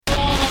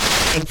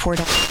and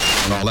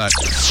all that.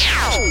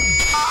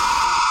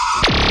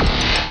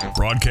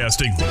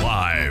 Broadcasting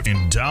live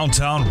in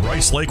downtown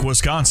Rice Lake,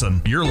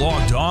 Wisconsin. You're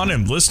logged on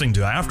and listening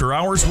to After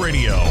Hours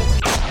Radio.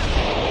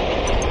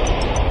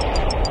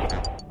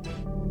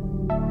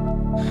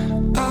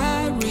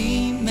 I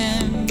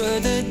remember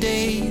the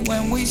day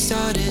when we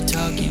started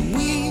talking.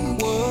 We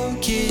were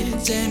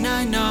kids and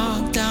I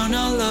knocked down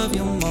all of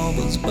your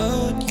marbles,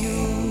 but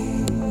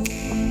you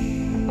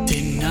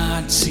did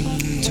not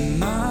seem to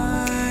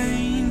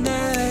mind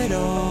at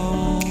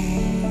all.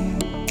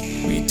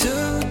 We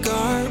took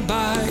our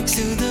bikes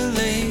to the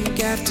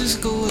lake after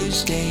school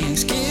each day and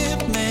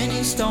skipped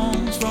many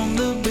stones from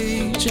the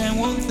beach, and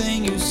one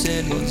thing you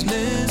said was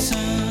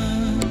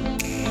listen,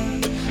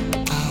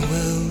 I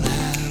will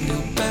have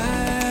your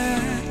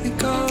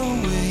back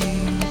always.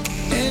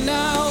 And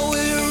now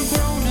we're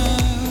grown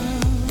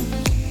up,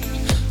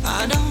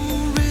 I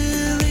don't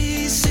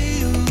really see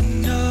you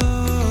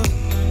enough.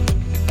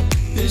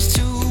 There's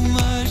too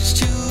much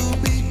to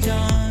be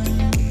done.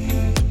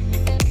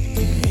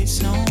 Yeah,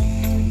 it's no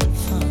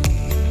fun.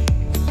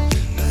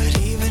 But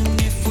even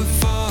if we're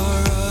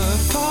far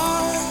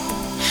apart,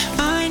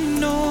 I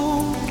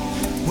know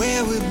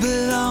where we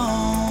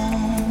belong.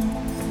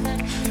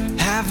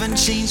 Haven't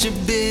changed a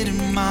bit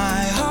in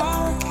my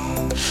heart.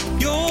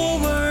 Your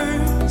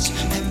words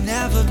have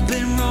never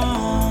been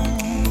wrong.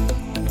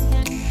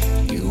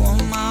 You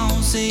are my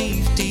own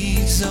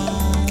safety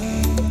zone.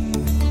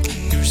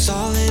 You're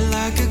solid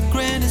like a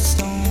granite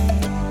stone.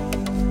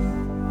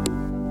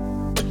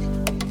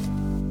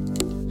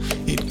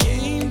 It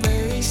came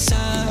very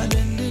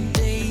sudden the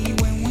day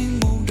when we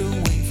moved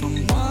away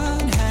from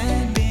what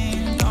had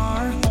been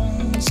our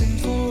home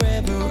since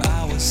forever.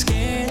 I was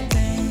scared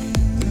then,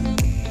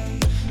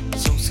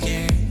 so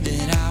scared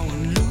that I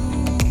would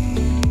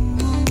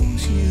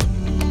lose you.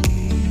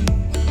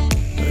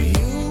 But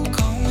you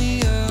called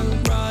me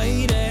up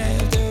right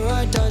after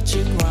I touched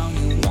the ground.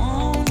 You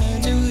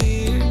wanted to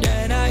hear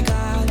that I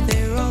got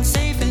there all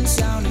safe and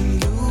sound,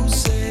 and you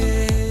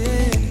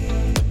said,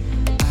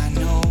 I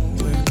know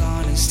we're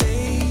gonna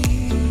stay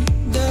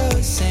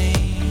the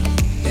same.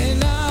 And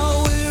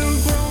now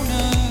we're grown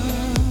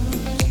up,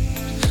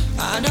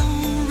 I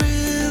don't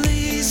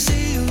really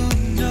see you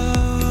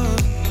enough.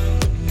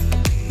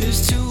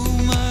 There's too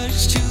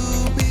much to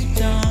be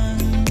done.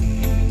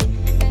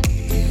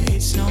 Yeah,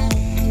 it's no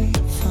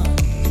fun.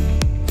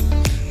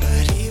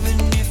 But even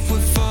if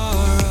we're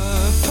far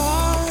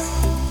apart,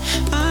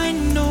 I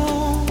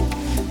know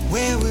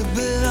where we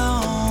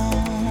belong.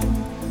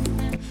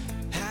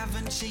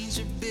 Haven't changed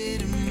a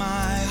bit in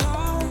my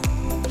heart.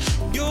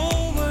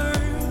 Your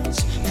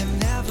words have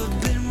never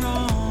been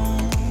wrong.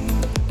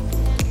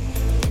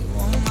 You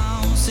are my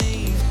own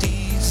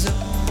safety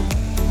zone.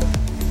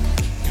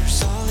 You're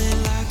solid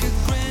like a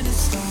granite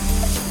stone.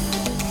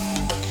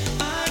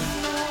 I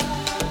know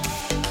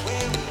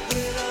where we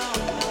belong.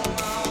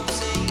 My own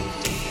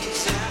safety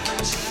zone.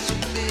 Haven't changed a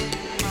bit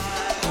in my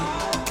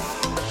heart.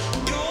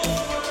 Your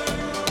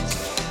words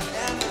have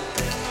never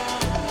been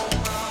wrong.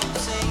 My own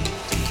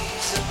safety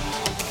zone.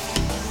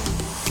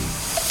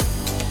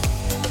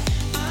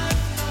 I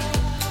know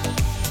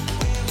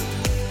where we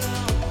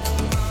belong.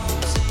 My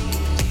own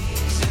safety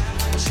zone.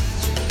 Haven't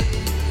changed a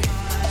bit in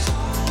my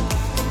heart.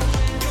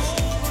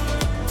 Your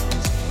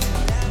words have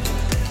never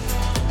been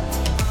wrong.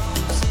 My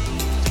own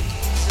safety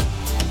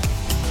zone.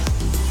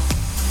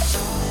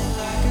 Solid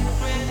like a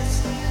granite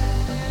stone.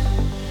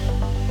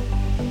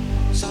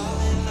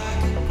 Solid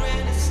like a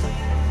granite stone.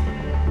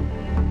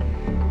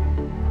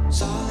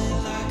 Solid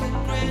like a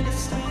granite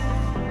stone.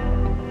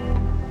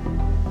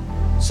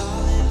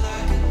 Solid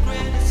like a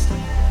granite stone.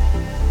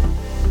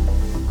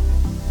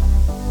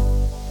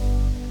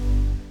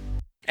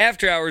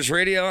 After Hours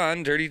Radio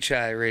on Dirty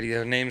Chai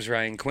Radio. Name's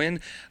Ryan Quinn.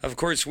 Of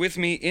course, with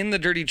me in the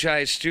Dirty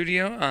Chai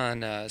studio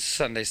on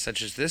Sundays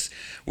such as this,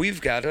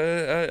 we've got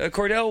a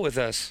Cordell with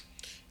us.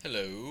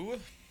 Hello.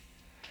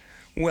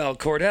 Well,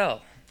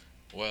 Cordell,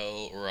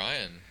 Well,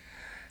 Ryan.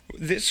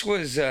 this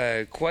was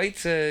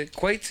quite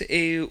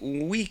a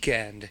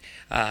weekend.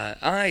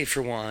 I,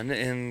 for one,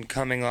 am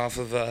coming off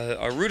of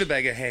a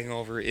Rutabaga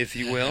hangover, if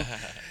you will.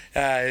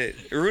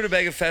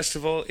 Rutabaga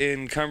Festival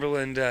in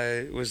Cumberland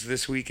was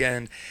this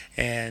weekend,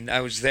 and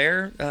I was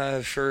there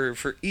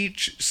for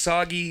each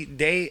soggy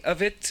day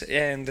of it,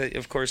 and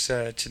of course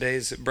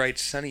today's bright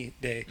sunny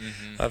day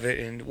of it,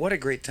 and what a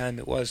great time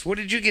it was. What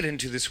did you get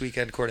into this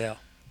weekend, Cordell?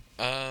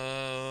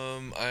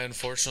 I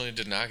unfortunately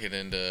did not get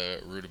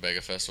into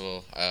Rutabaga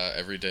Festival.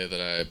 Every day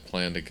that I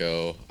planned to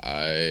go,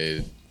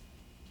 I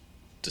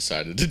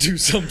decided to do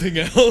something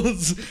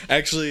else.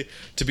 Actually,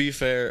 to be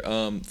fair,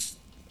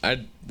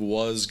 I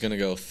was gonna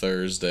go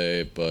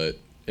Thursday, but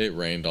it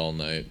rained all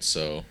night,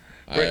 so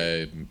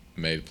Right. I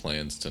made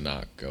plans to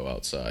not go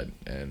outside,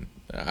 and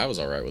I was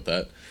all right with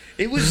that.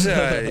 It was,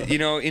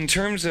 in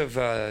terms of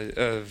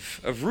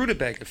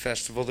Rutabaga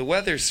Festival, the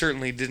weather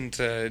certainly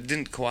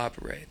didn't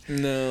cooperate.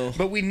 No.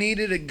 But we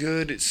needed a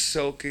good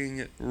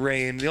soaking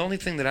rain. The only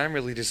thing that I'm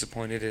really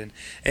disappointed in,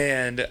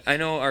 and I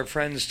know our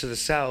friends to the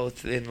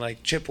south in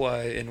like Chippewa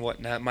and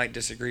whatnot might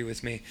disagree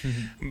with me,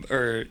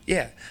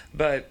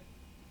 but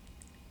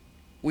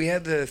we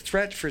had the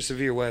threat for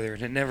severe weather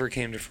and it never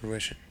came to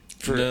fruition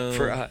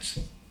for us.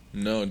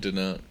 No, it did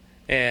not.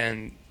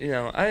 And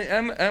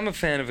I'm a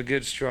fan of a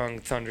good strong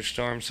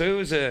thunderstorm, so it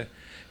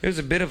was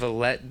a bit of a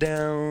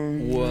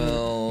letdown.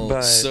 Well,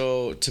 but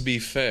so to be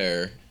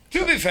fair,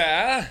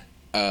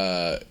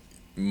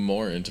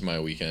 more into my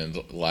weekend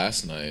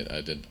last night,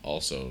 I did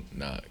also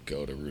not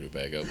go to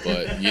Rutabaga,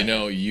 but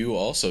you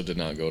also did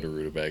not go to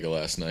Rutabaga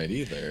last night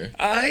either.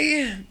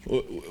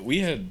 We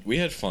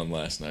had fun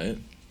last night.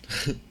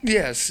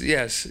 Yes.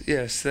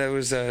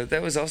 That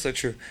was also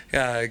true.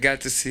 I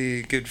got to see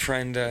a good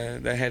friend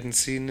that I hadn't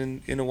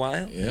seen in a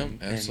while. Yeah,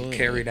 and absolutely.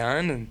 Carried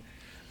on,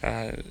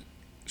 and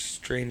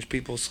strange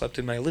people slept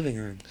in my living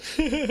room.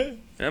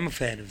 I'm a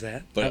fan of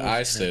that. But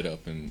I stayed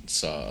up and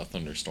saw a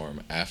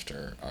thunderstorm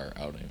after our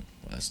outing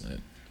last night.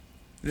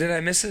 Did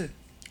I miss it?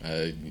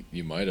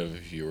 You might have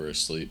if you were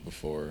asleep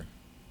before,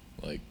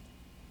 like,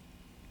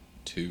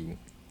 2.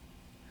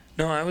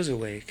 No, I was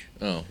awake.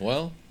 Oh,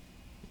 well,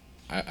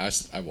 I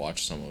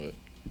watched some of it.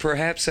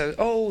 Perhaps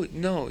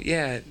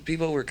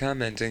people were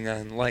commenting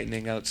on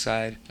lightning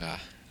outside.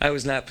 I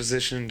was not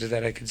positioned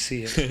that I could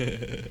see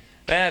it.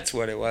 That's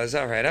what it was.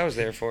 All right, I was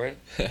there for it.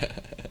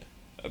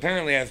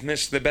 Apparently, I've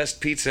missed the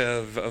best pizza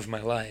of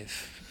my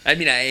life. I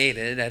mean, I ate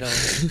it. I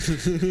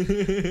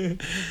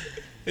don't.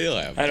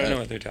 I don't know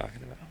what they're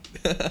talking about.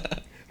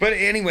 But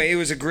anyway, it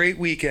was a great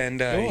weekend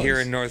here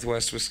in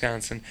Northwest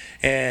Wisconsin,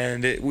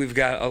 and we've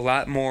got a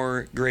lot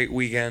more great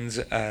weekends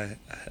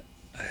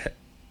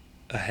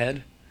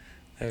ahead.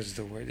 That was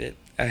the word.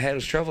 I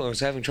was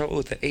having trouble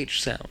with the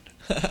H sound.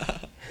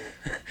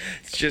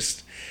 It's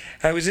just,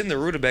 I was in the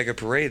Rutabaga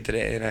parade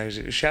today, and I was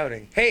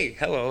shouting, "Hey,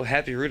 hello,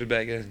 happy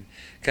Rutabaga!" And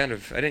kind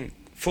of, I didn't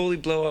fully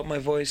blow out my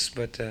voice,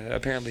 but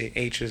apparently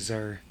H's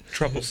are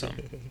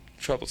troublesome,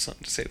 troublesome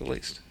to say the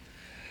least.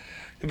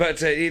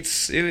 But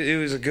it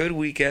was a good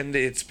weekend.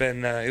 It's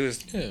been it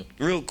was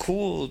real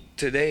cool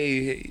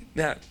today.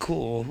 Not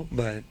cool,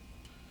 but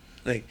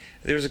like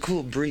there was a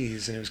cool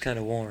breeze and it was kind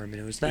of warm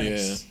and it was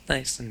nice,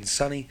 nice and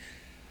sunny.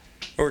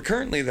 We're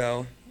currently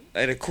though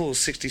at a cool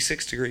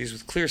 66 degrees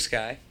with clear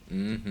sky.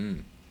 Mm-hmm.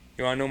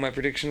 You want to know my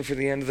prediction for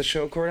the end of the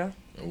show, Cordell?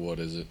 What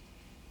is it?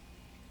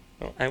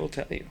 Well, I will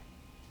tell you.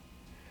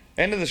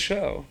 End of the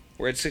show.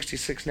 We're at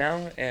 66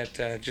 now. At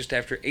just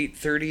after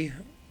 8:30.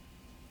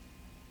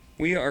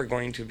 We are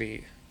going to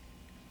be,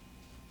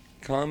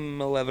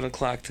 come 11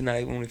 o'clock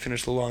tonight when we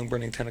finish the long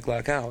burning 10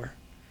 o'clock hour,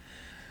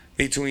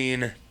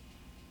 between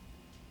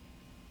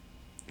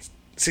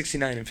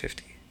 69 and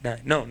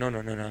 59. No,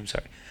 I'm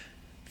sorry.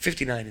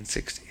 59 and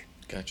 60.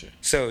 Gotcha.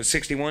 So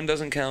 61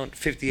 doesn't count,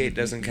 58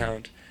 doesn't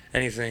count,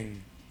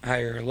 anything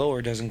higher or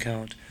lower doesn't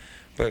count,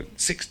 but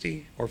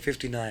 60 or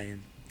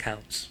 59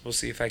 counts. We'll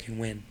see if I can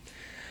win.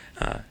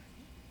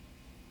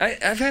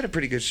 I've had a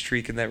pretty good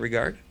streak in that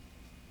regard.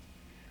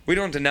 We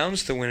don't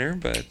announce the winner,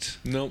 but...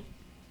 Nope.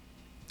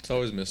 It's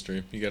always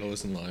mystery. You gotta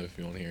listen live if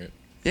you want to hear it.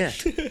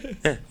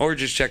 Yeah. Or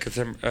just check a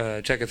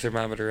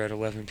thermometer at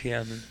 11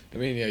 p.m. I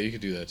mean, yeah, you could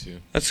do that too.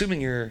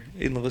 Assuming you're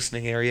in the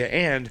listening area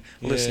and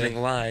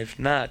listening live,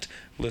 not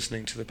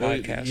listening to the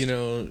podcast. You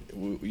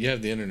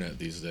have the internet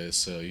these days,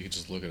 so you can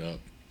just look it up.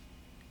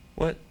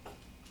 What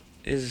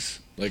is...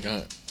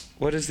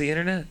 What is the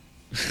internet?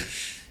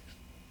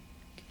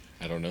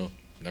 I don't know.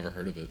 Never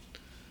heard of it.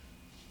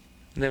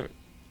 Never...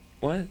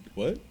 What?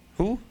 What?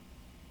 Who?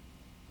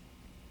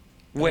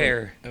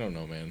 Where? I don't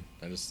know, man.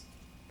 I just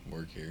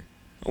work here.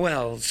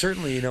 Well,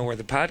 certainly you know where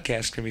the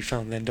podcast can be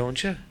found then,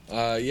 don't you?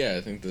 Yeah,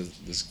 I think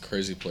this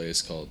crazy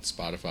place called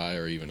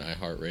Spotify or even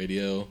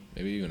iHeartRadio,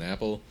 maybe even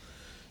Apple,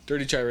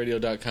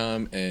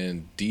 DirtyChatRadio.com,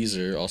 and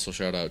Deezer. Also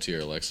shout out to your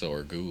Alexa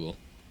or Google.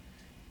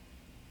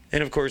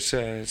 And of course,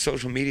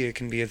 social media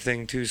can be a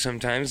thing too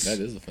sometimes. That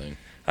is a thing.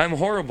 I'm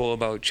horrible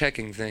about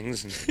checking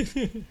things.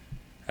 And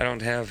I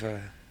don't have...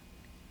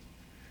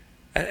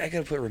 I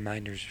gotta put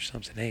reminders or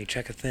something. Hey,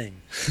 check a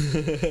thing.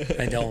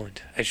 I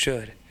don't. I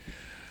should.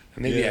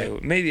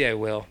 Maybe I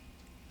will.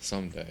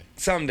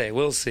 Someday,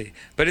 we'll see.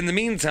 But in the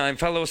meantime,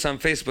 follow us on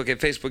Facebook at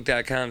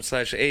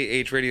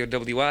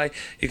facebook.com/AHRadioWY.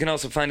 You can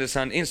also find us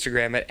on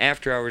Instagram at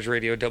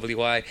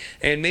AfterHoursRadioWY,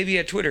 and maybe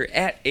at Twitter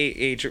at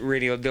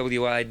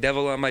AHRadioWY.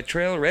 Devil on my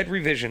trail, Red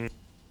Revision.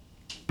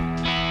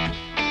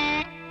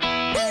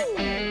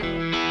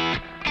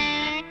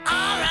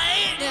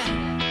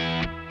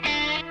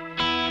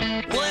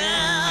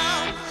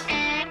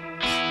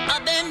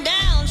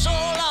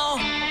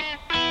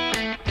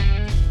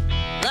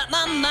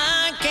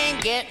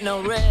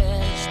 No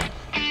rest.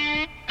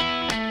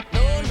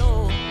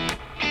 No.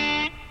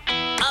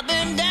 I've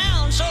been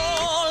down so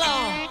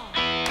long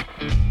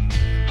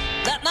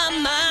that my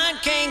mind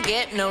can't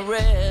get no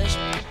rest.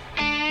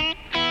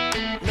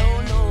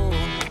 No.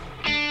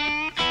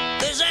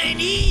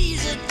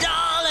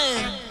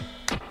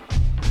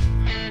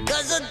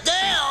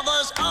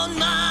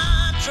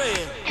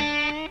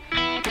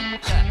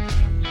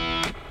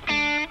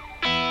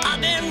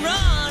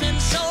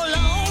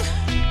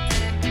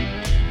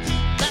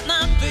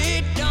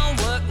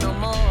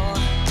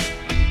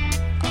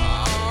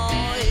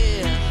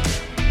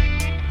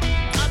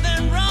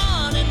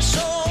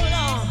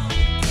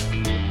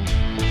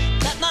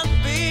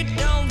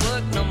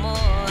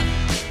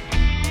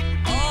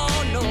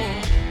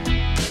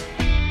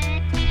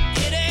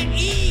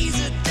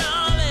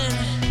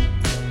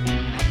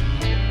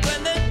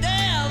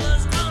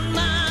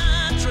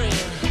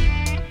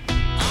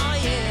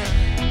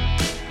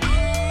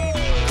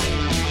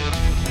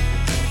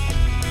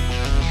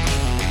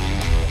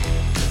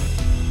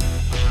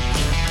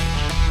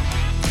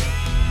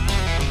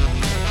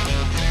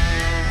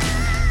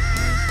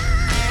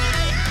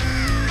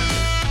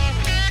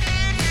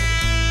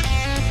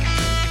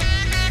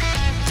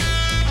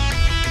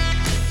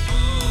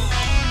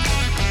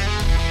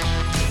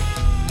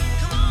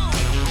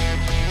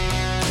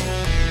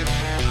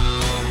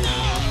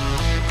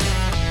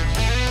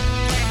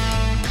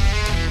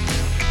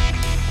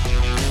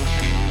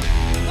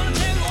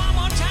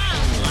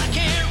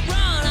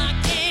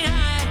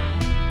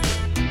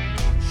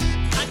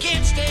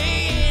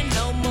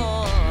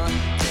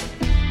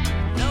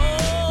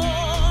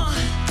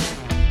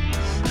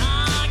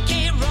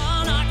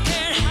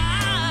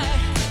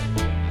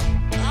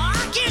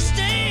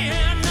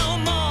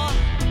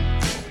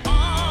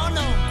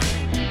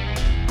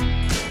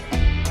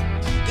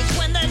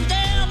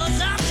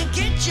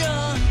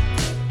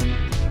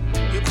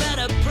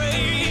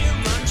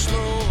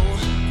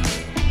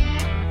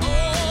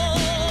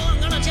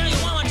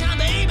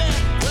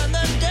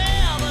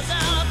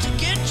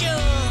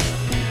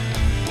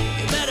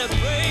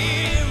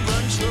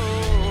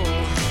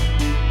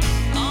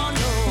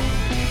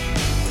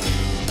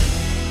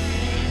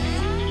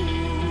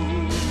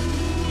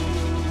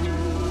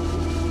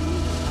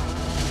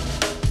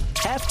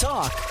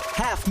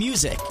 half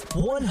music.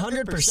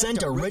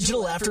 100%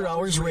 original After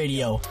Hours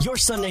Radio. Your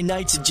Sunday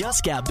nights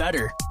just got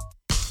better.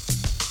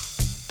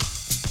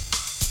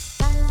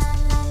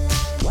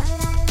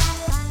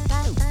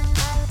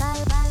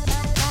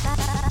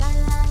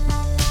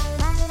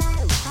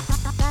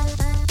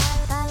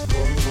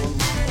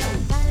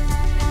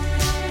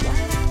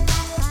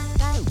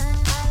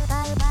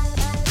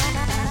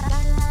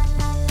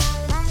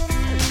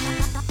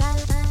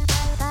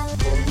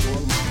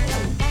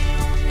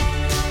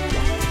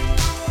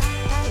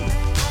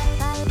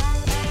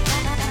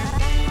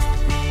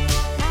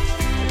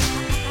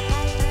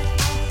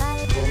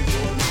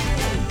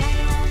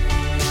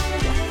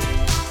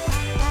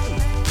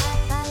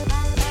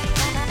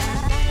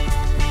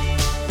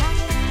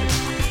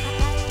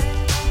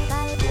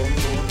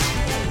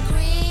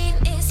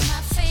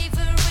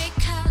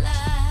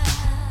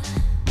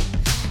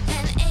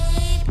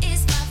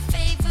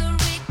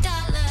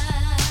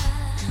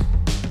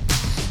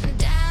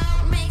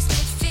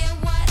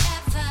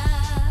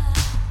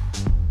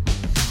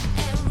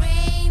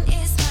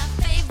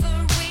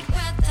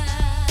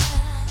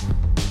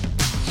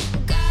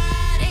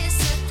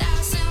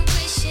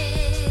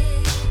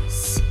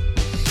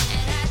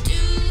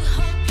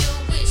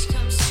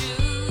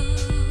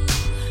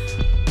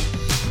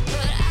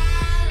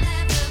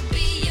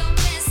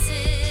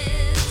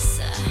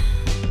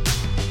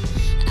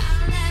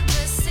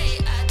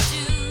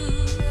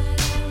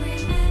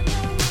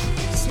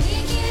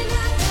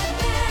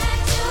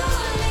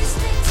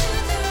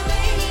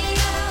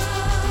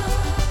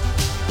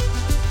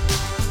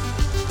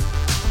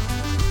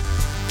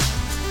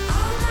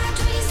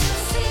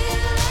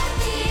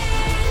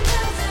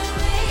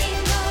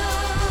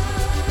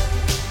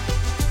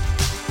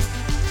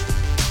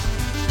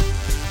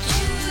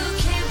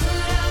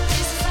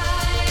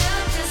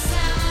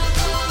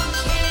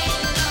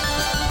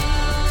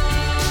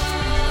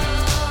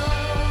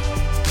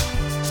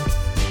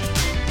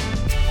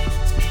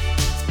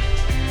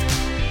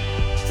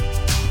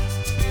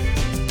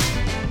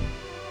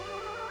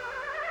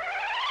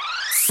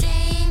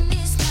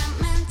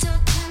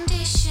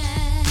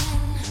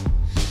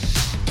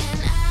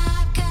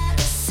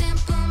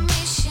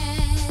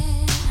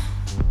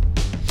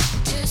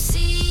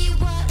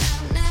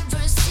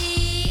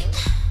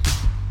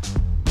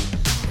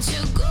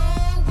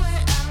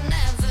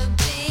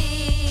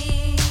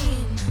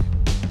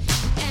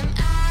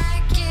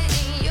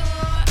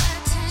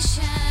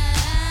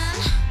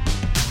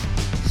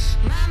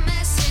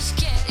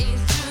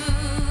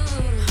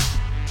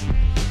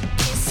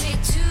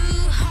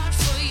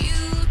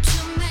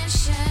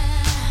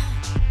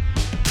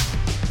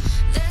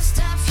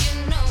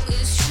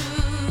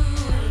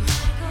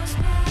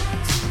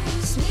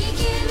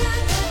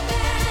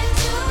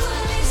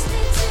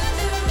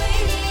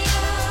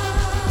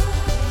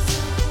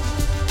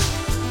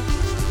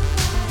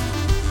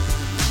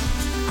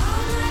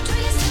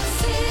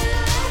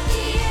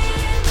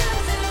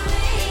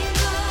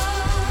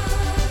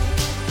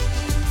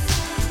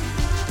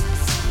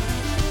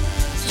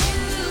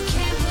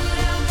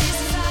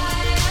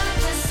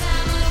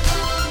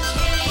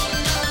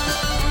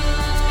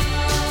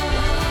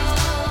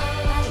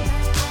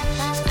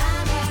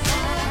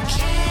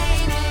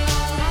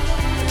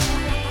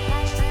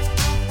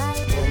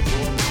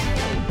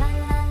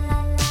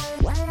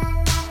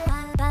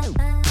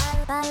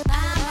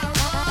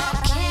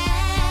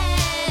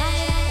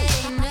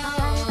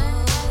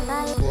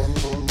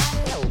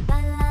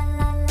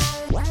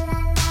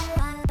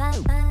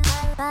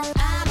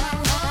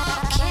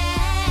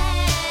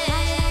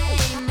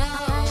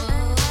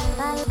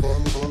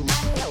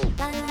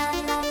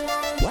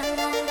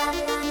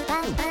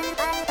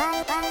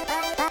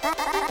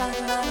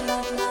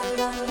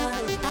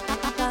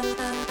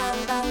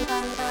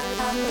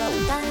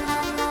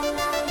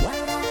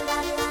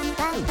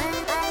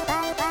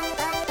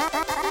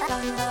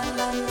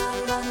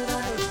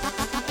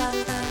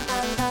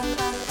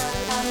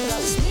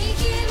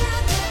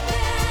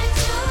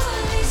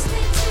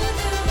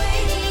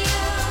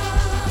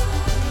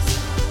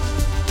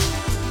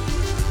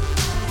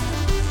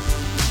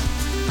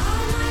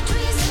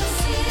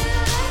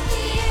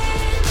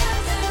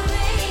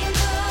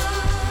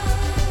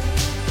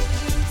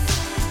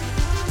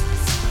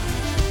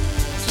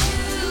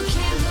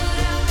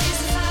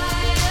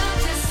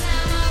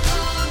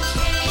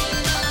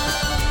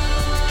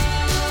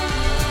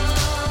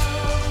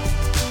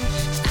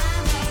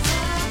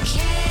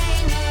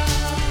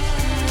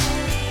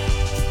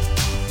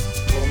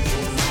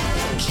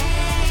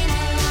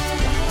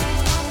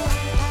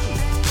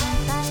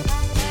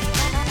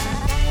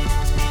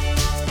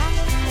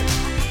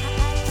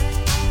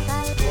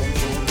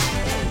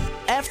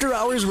 After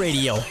Hours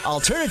Radio,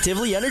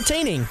 alternatively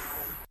entertaining.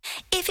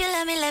 If you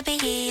let me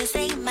hear you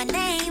say my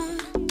name,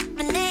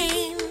 my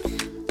name.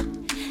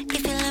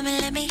 If you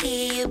let me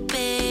hear you,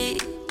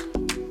 babe.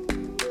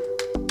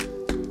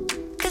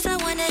 'Cause I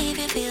wonder if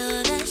you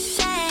feel the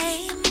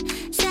same,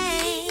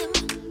 same.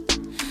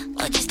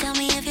 Or just tell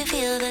me if you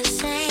feel the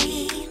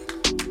same.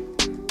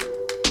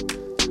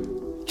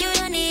 You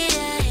don't need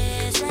to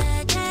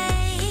hesitate.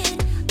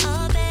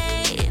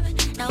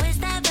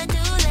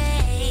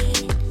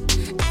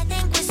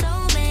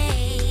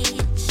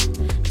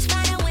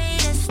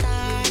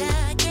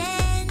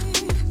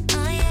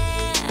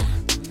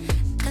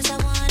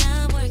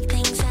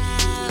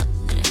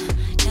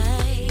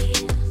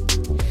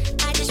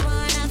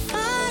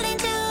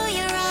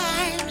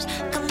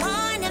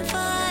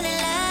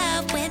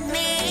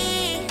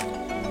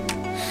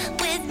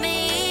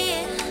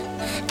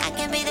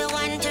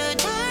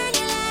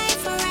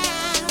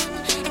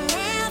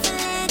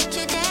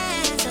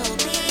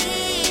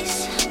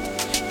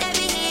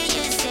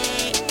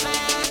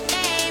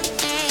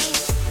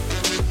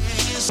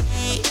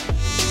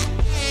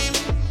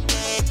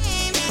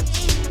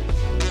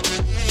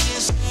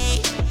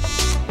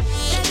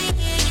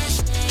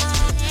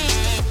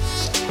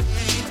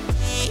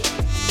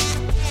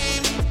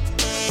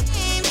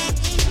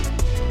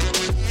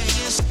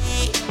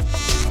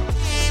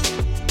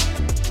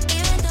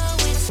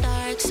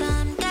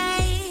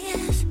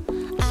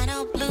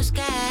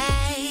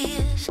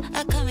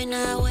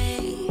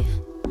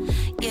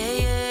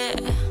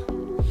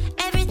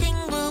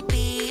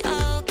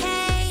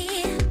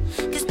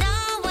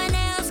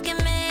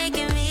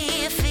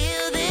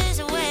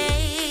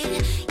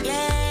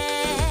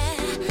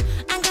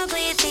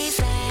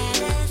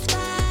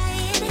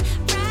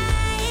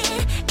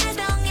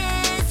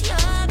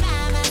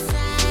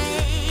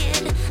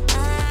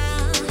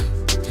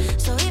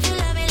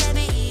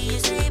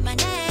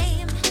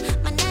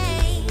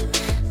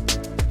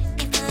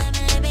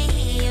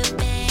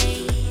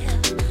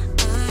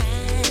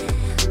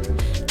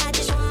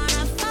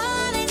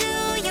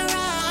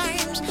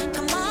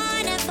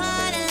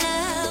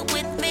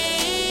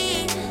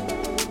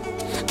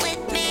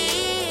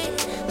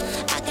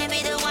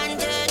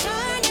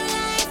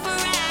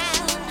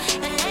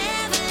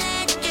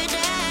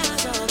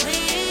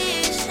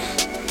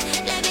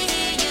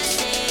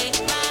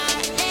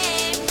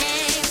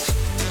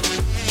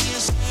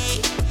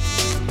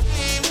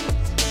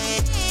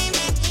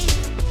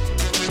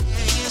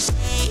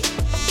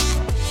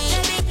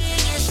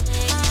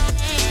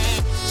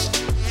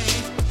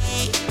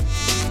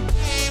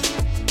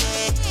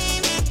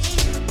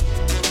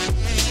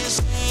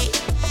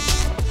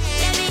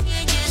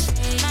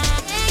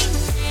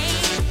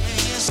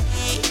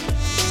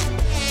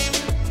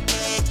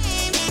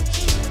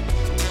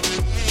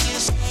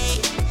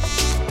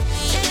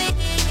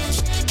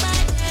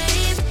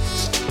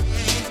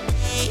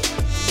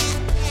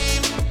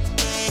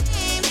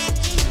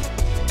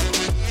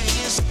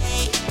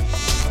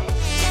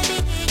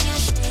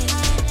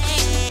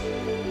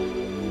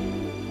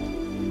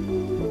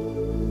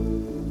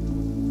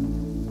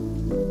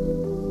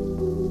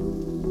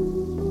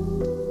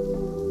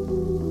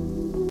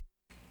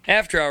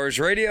 After Hours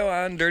Radio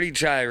on Dirty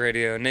Chai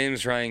Radio.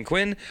 Name's Ryan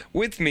Quinn.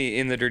 With me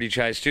in the Dirty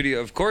Chai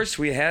studio, of course,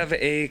 we have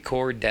a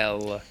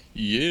Cordell.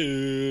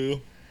 Yeah.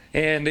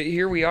 And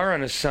here we are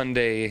on a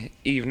Sunday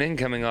evening,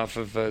 coming off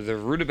of the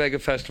Rutabaga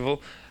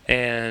Festival,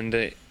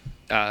 and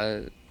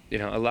a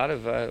lot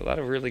of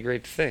really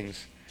great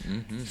things.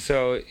 Mm-hmm.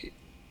 So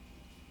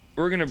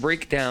we're gonna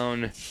break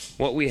down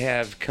what we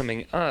have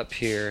coming up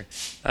here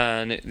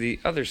on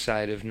the other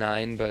side of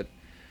 9. But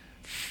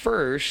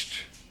first,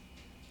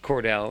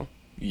 Cordell,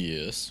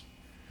 Yes.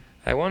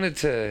 I wanted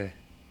to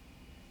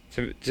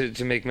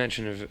make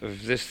mention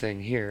of this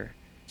thing here.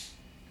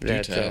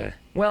 That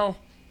tell.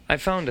 I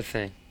found a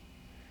thing.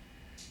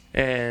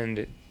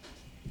 And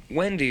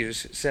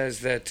Wendy's says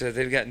that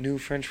they've got new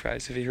French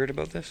fries. Have you heard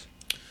about this?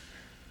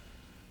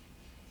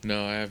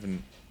 No, I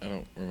haven't. I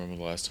don't remember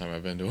the last time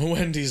I've been to a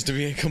Wendy's, to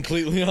be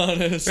completely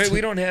honest. Right, we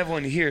don't have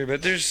one here,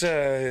 but there's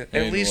at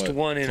least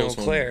one in Eau Close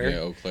one? Claire. Yeah,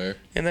 Eau Claire.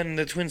 And then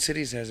the Twin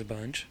Cities has a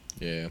bunch.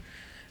 Yeah.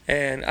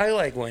 And I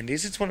like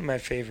Wendy's. It's one of my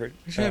favorite.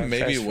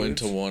 Maybe fast went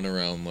to foods. one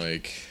around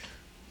like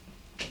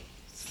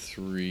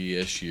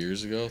 3-ish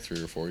years ago,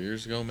 3 or 4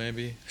 years ago,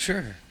 maybe.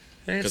 Sure.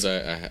 And Because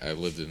I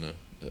lived in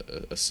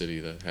a city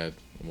that had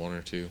one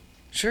or two.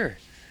 Sure.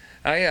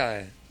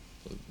 I'm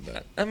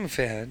a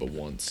fan. But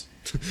once.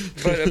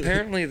 But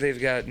apparently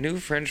they've got new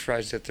French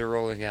fries that they're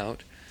rolling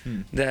out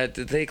that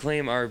they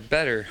claim are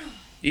better,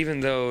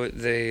 even though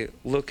they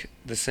look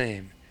the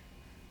same.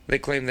 They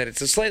claim that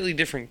it's a slightly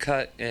different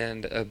cut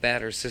and a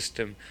batter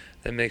system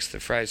that makes the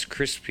fries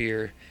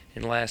crispier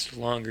and last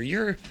longer.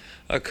 You're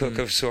a cook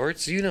of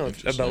sorts. You know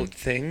about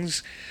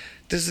things.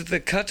 Does the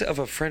cut of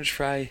a French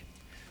fry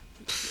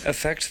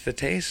affect the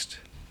taste?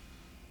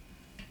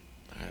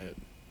 I don't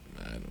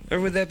know.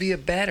 Or would that be a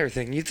batter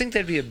thing? You'd think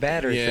that'd be a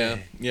batter thing.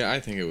 Yeah, I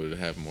think it would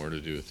have more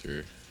to do with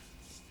your...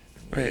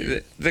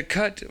 Right. The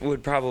cut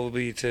would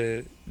probably be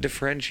to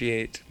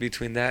differentiate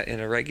between that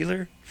and a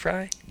regular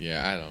fry.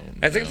 Yeah, I don't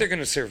I think know. they're going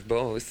to serve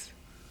both.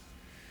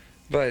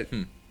 But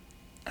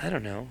I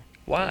don't know.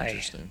 Why?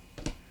 Interesting.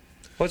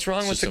 What's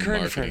wrong with It's the just a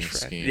current marketing French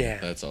fry? scheme. Yeah.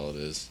 That's all it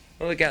is.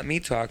 Well, it got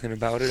me talking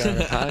about it on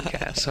a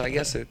podcast, so I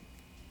guess it,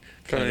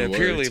 from Kinda a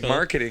purely worked, huh?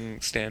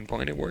 marketing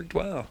standpoint, it worked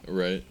well.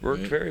 Right.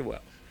 Worked right. very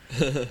well.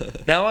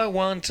 Now I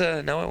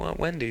want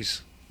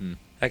Wendy's.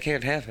 I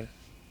can't have it.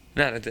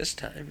 Not at this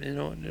time.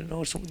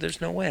 There's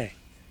no way.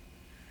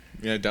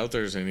 Yeah, I doubt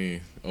there's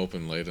any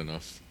open late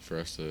enough for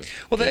us to...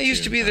 Well, that get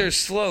used to in be time. their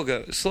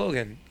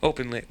slogan.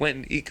 Open late,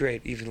 eat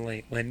great, even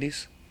late.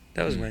 Wendy's.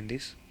 That was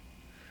Wendy's.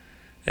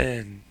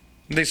 And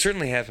they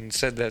certainly haven't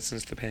said that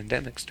since the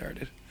pandemic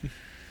started.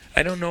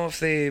 I don't know if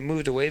they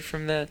moved away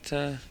from that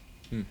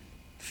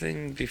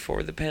thing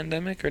before the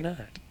pandemic or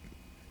not.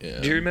 Yeah.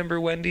 Do you remember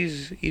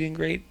Wendy's eating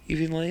great,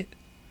 even late?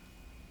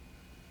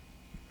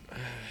 I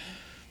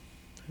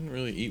didn't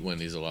really eat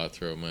Wendy's a lot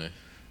throughout my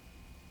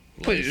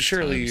But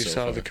surely you lifetime so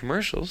saw far. the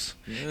commercials.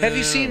 Yeah, Have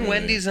you seen not really.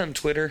 Wendy's on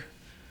Twitter?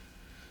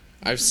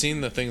 I've seen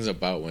the things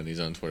about Wendy's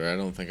on Twitter. I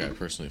don't think I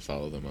personally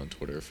follow them on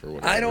Twitter for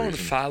whatever I don't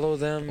reason. follow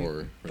them,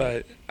 Or- but I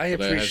But I have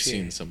appreciate.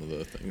 seen some of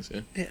the things,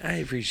 yeah. Yeah, I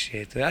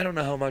appreciate that. I don't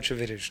know how much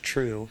of it is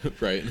true,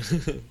 Right.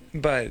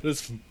 but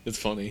it's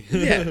funny.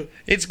 yeah,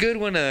 it's good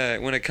when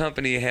a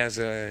company has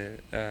a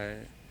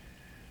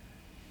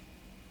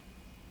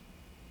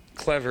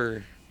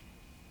clever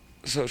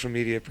social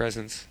media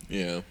presence.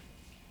 Yeah.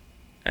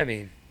 I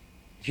mean,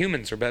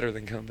 humans are better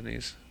than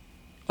companies,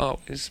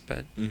 always.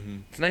 But Mm-hmm.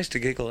 it's nice to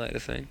giggle at a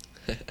thing.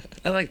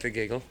 I like the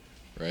giggle.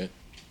 Right.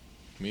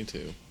 Me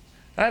too.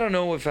 I don't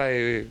know if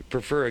I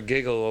prefer a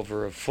giggle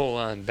over a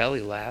full-on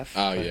belly laugh.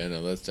 Oh, but yeah,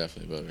 no, that's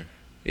definitely better.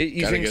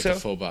 You Gotta think get so? the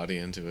full body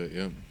into it,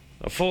 yeah.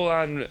 A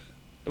full-on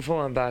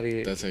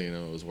body. That's how you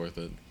know it was worth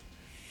it.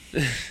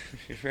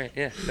 Right,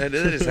 yeah. That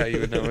is how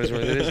you would know it was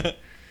worth it.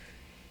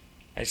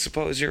 I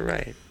suppose you're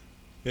right.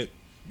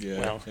 Yeah.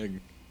 Well.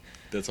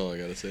 That's all I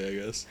gotta say,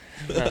 I guess.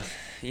 Well,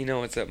 you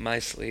know what's up my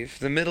sleeve.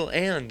 The middle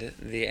and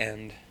the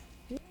end.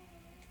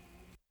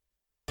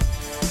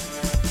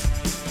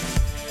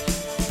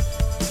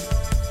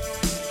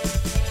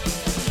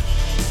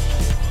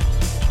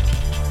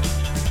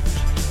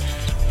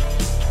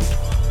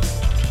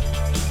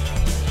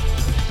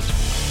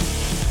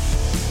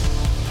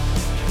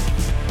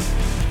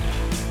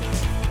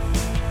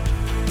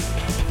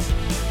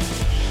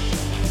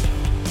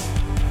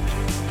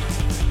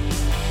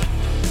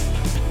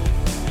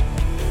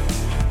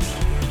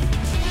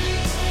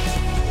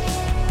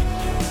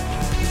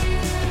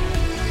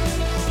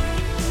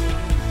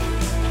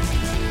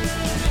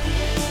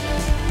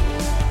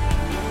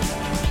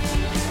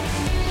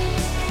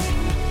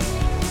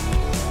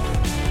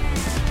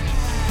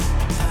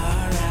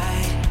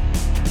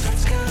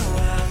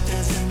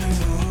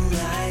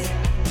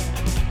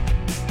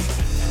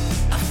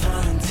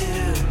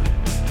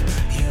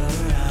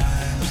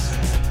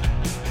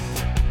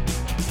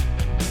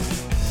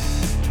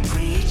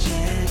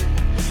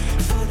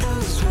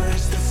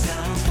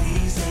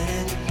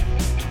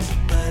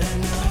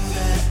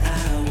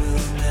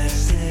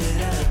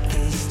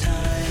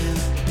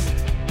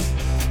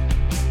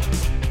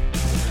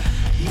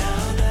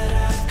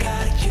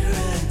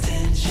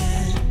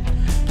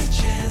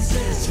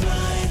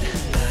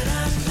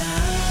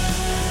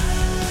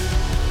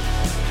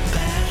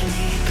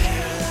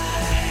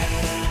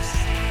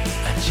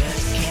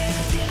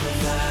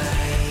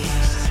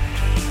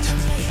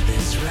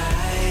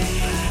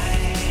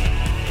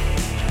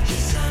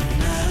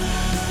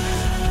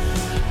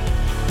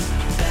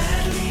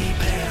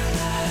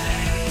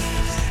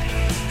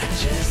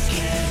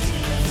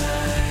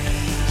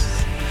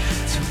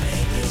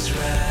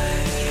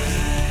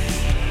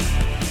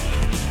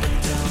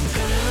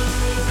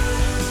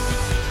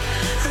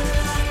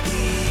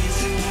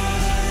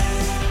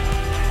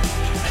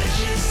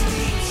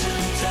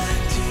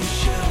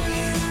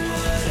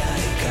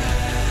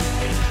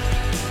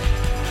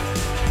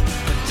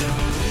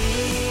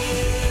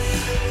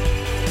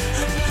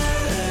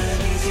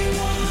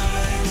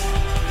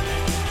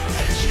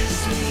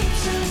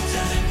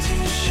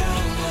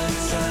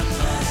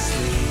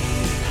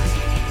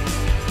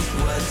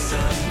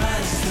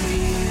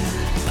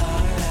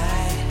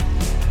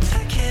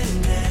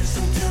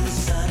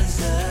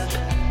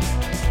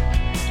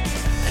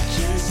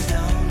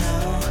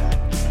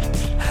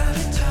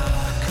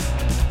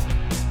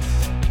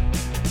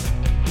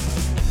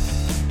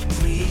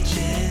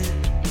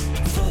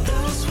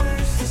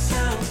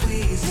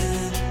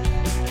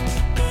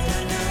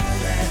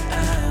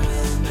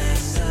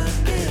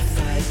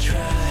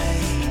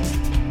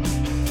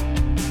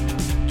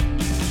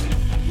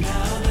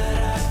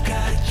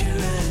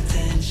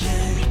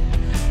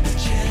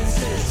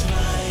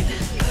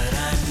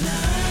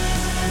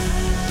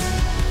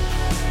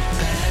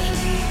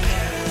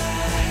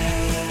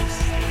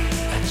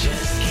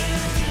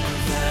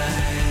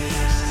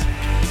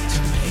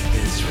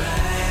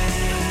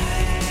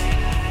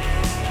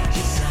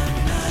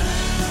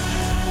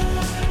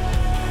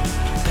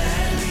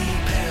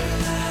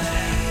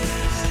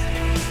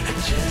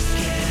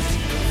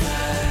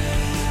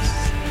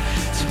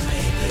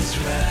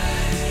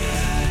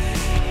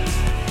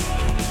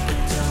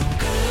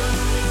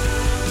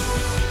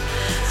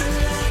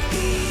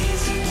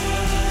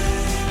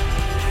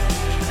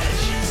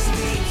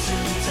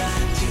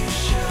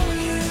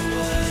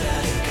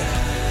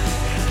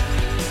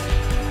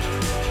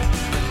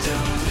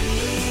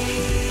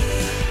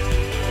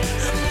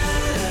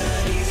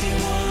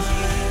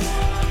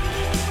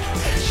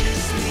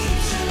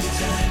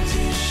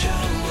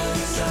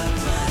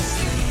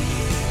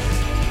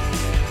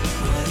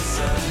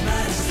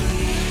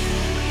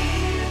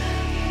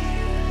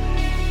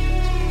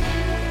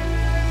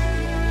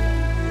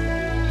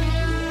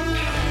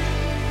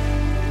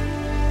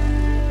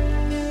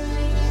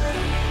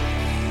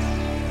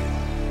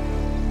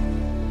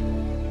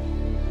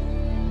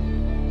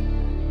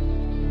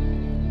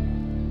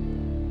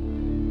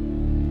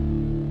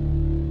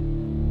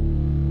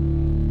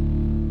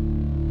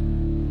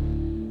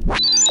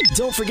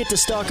 Don't forget to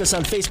stalk us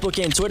on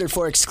Facebook and Twitter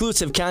for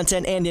exclusive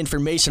content and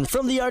information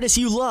from the artists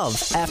you love.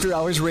 After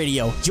Hours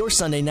Radio, your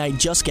Sunday night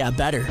just got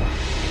better.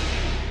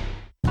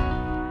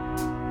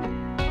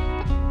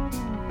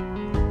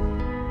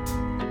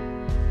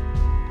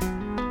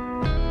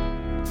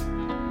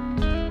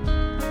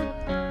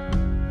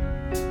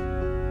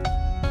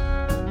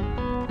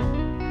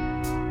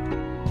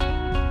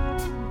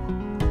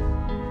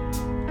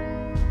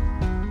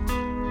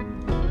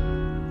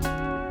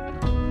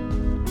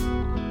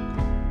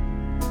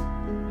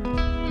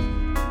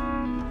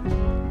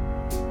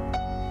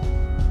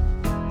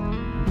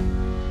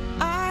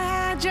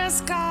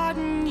 Just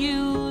gotten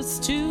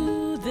used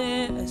to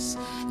this.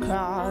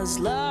 Cross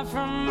love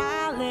from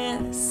my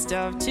list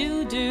of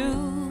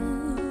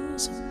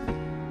to-dos.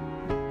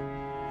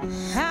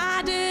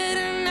 I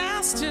didn't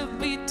ask to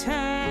be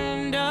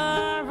turned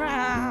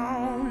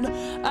around,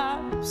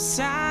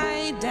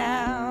 upside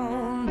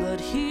down,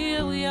 but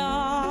here we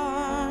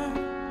are,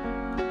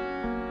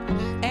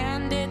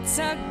 and it's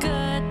a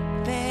good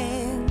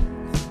thing.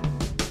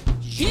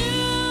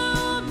 You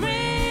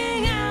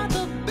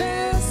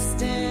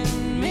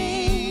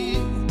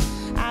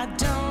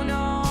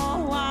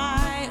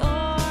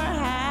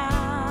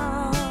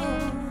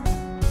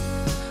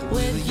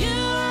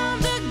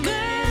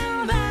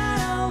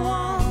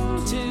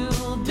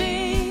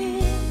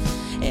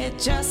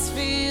just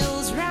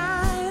feels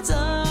right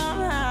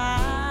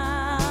somehow.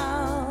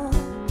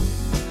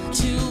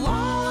 To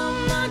all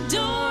of my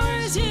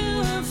doors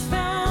you have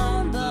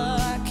found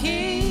the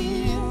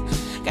key.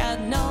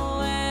 Got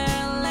nowhere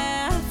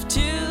left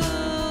to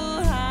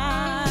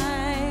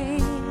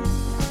hide.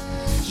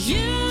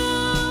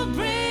 You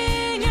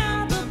bring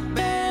out the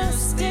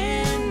best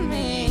in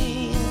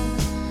me,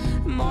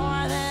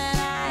 more than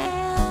I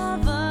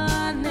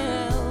ever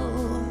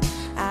knew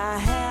I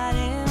had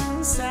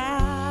inside.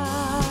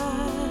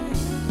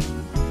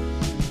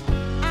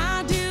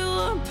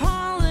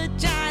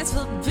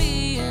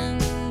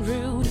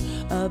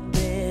 A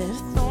bit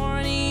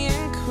thorny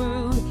and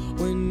crude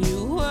when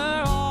you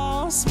were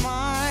all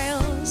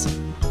smiles.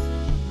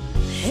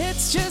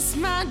 It's just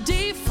my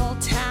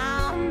default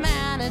time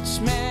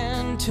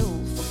management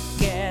tool for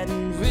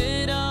getting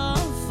rid of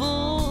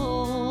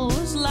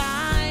fools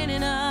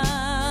lining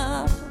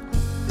up.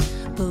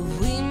 But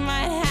we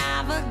might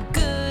have a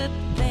good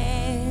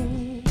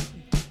thing.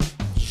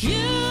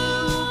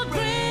 You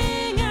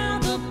bring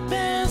out the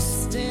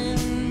best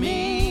in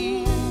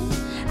me.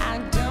 I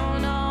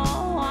don't know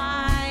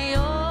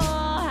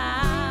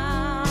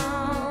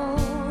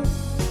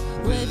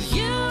with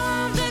you,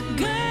 I'm the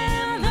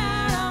girl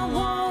that I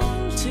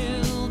want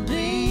to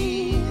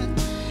be.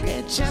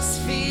 It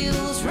just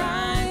feels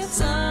right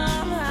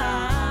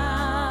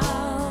somehow.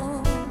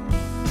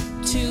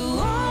 To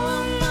all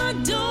of my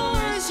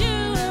doors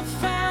you have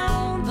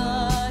found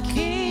the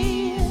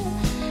key.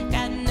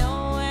 Got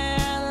nowhere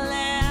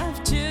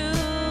left to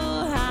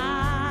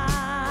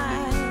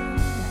hide.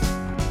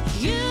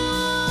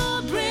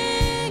 You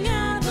bring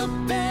out the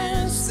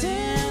best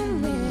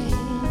in me,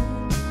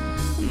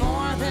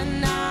 more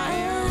than I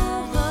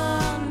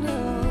ever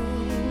knew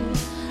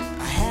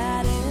I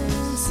had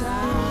inside.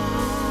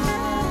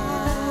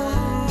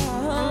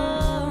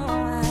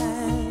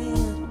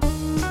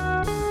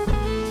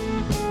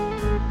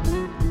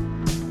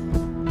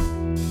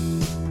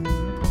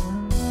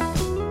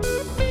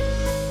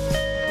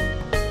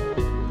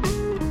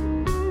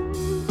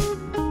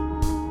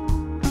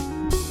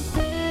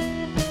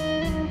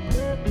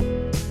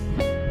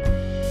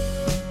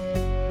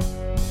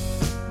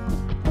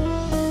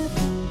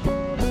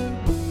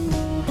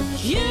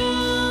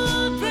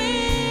 You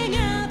bring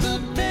out the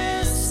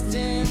best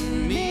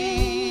in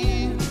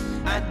me.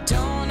 I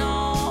don't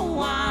know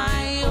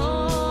why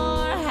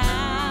or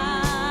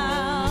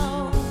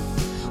how.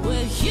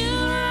 With you,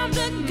 I'm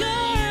the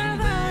girl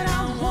that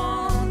I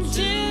want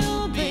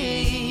to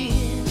be.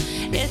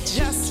 It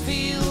just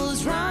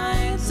feels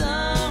right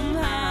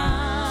somehow.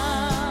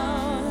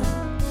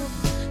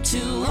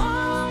 To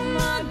all of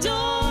my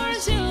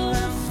doors, you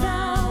have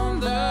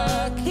found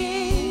the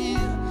key.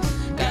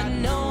 Got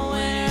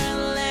nowhere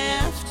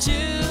left to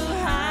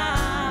hide.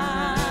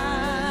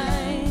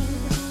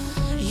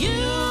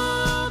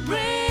 You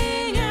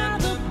bring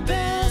out the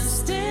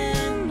best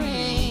in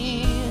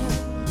me,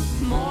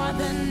 more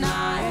than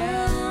I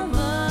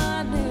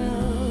ever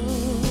knew.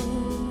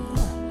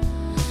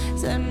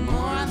 Said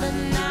more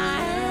than I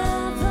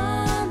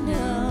ever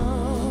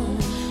knew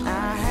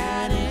I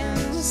had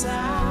inside.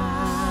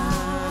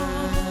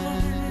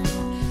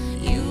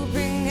 You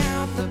bring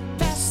out the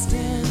best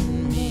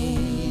in me.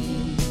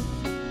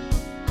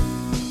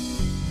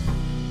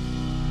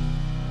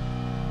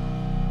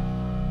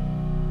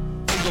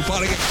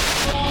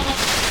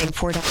 And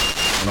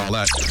all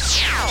that.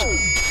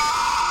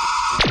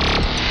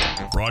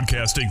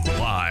 Broadcasting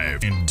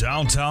live in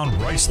downtown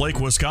Rice Lake,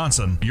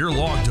 Wisconsin. You're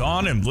logged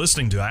on and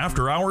listening to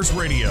After Hours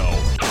Radio.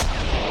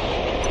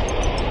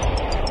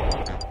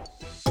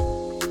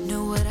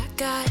 Know what I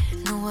got,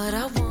 know what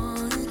I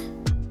want.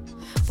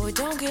 Boy,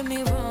 don't get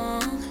me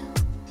wrong.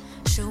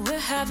 Sure, we're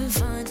having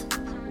fun.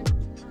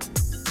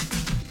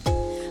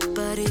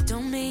 it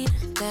don't mean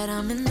that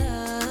I'm in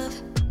love.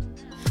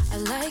 I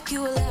like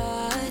you a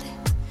lot,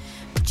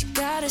 but you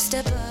gotta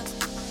step up.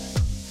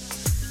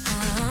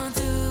 I'm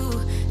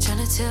through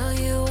trying to tell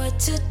you what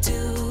to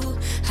do,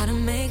 how to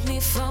make me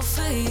fall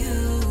for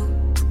you.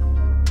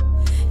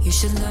 You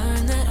should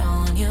learn that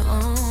on your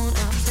own.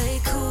 I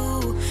play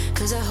cool,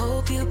 cause I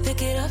hope you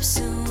pick it up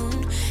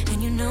soon,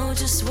 and you know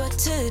just what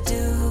to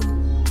do.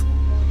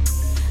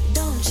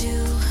 Don't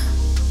you?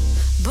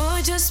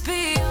 Boy, just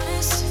be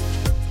honest.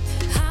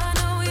 I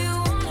know you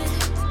want it.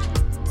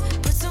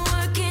 Put some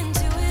work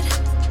into it,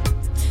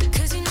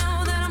 cause you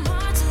know that I'm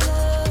hard to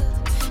love.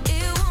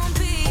 It won't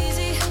be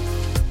easy,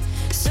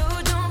 so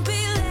don't be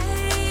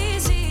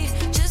lazy.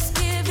 Just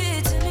give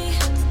it to me,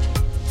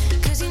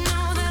 cause you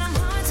know that I'm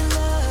hard to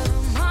love.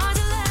 I'm hard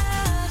to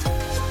love.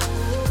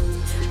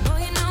 Boy,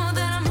 you know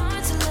that I'm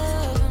hard to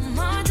love. I'm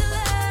hard to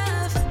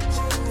love.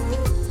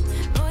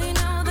 Boy, you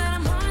know that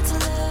I'm hard to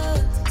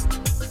love.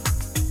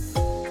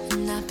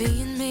 I'm not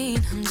being mean,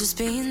 I'm just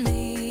being me.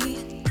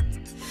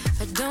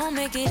 I don't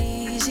make it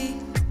easy,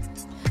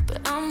 but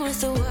I'm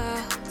worth a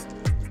while.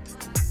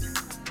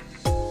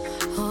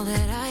 All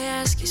that I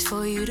ask is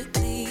for you to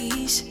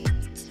please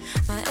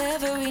my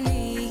every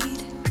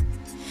need,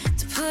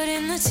 to put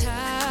in the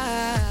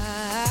time.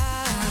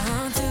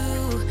 I'm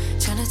through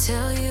trying to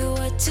tell you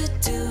what to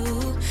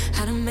do,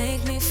 how to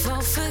make me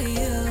fall for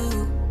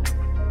you.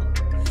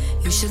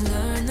 You should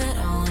learn that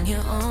on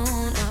your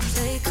own. I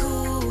play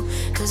cool,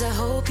 cause I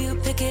hope you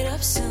pick it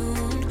up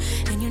soon,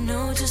 and you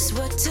know just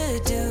what to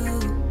do.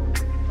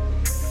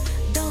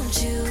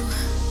 Don't you?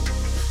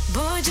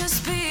 Boy,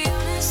 just be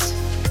honest.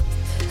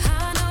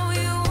 I know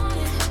you want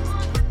it.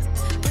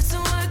 Put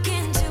some work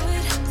into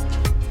it,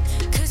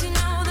 cause you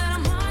know that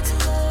I'm hard to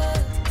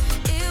love.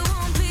 It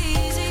won't be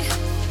easy,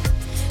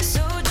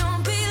 so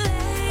don't be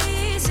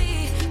lazy.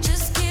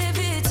 Just give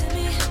it to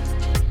me,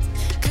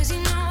 cause you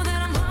know that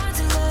I'm hard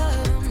to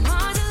love. I'm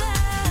hard to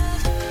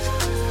love.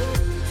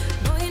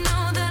 Boy, you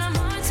know that I'm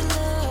hard to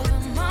love.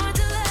 I'm hard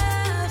to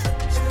love.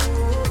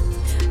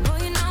 Boy,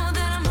 you know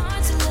that I'm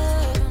hard to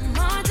love. I'm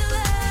hard to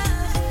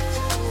love.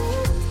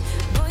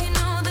 Boy, you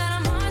know that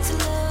I'm hard to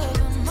love.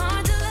 I'm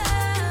hard to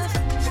love.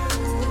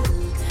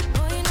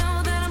 Boy, you know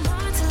that I'm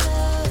hard to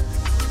love.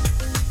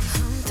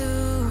 I'm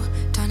through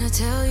trying to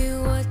tell you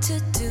what to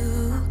do,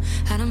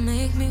 how to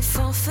make me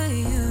fall for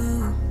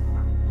you.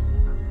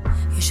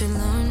 You should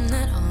learn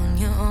that on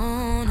your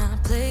own. I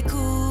play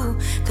cool,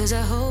 cause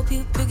I hope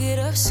you pick it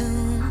up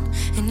soon,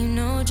 and you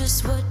know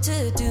just what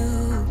to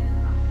do.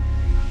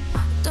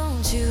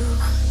 Don't you?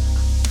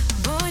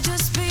 Boy,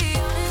 just be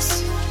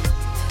honest.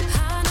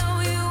 I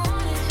know you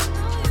want it.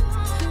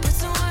 Put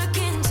some work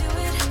into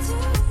it,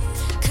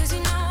 cause you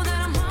know that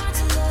I'm hard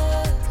to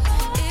love.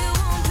 It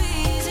won't be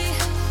easy,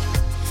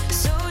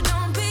 so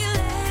don't be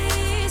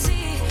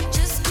lazy.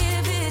 Just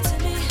give it to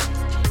me,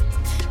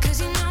 cause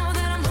you know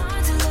that I'm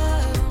hard to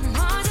love. I'm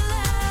hard to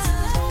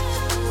love.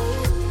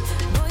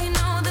 Boy, you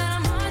know that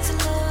I'm hard to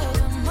love.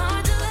 I'm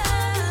hard to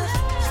love.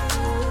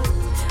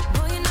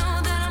 Boy, you know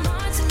that I'm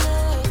hard to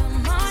love.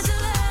 I'm hard to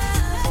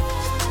love.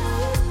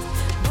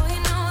 Boy,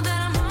 you know that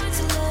I'm hard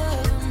to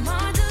love. I'm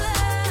hard to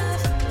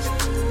love.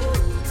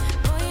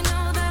 Boy, you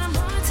know that I'm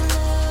hard to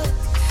love.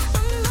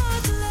 I'm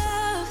hard to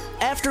love.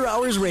 After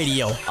Hours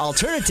Radio,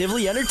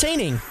 alternatively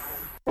entertaining.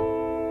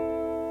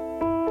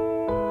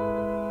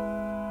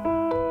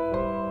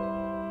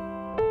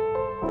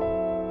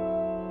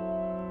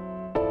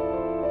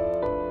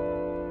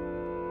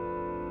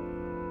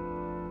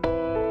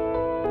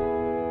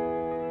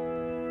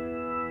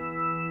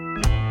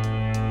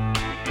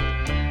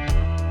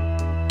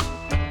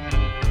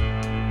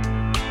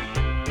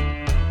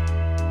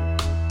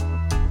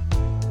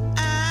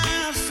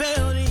 I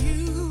failed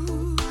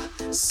you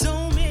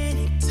so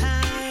many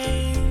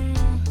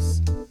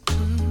times.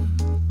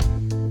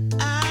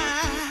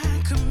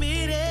 I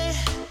committed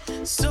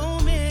so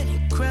many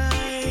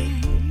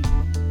crimes,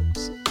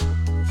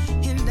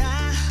 and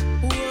I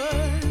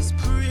was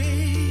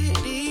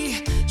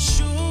pretty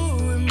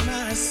sure of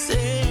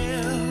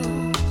myself.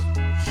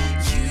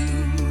 You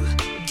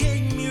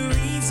gave me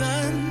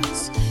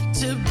reasons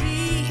to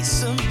be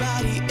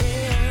somebody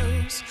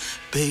else.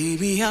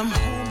 Baby, I'm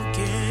home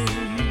again.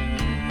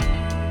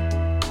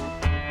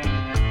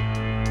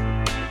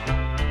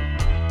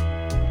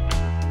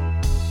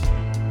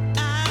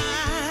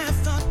 I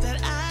thought that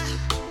I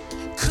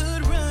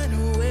could run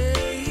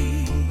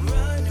away,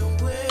 run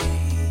away.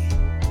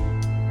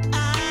 I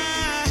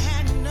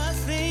had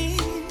nothing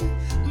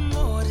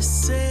more to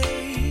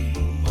say,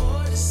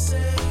 more to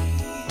say.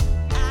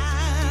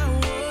 I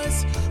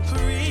was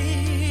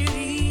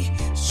pretty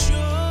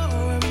sure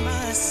of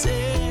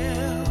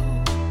myself.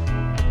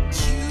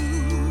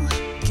 You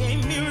gave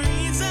me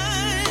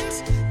reasons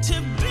to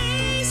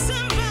be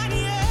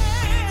somebody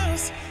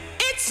else.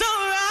 It's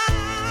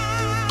alright,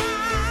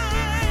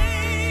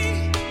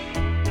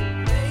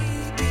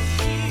 baby.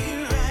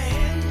 Here I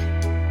am.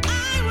 I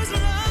was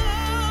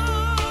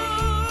lost.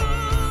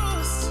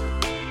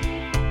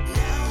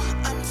 Now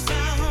I'm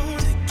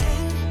found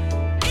again.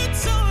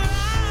 It's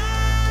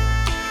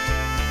alright,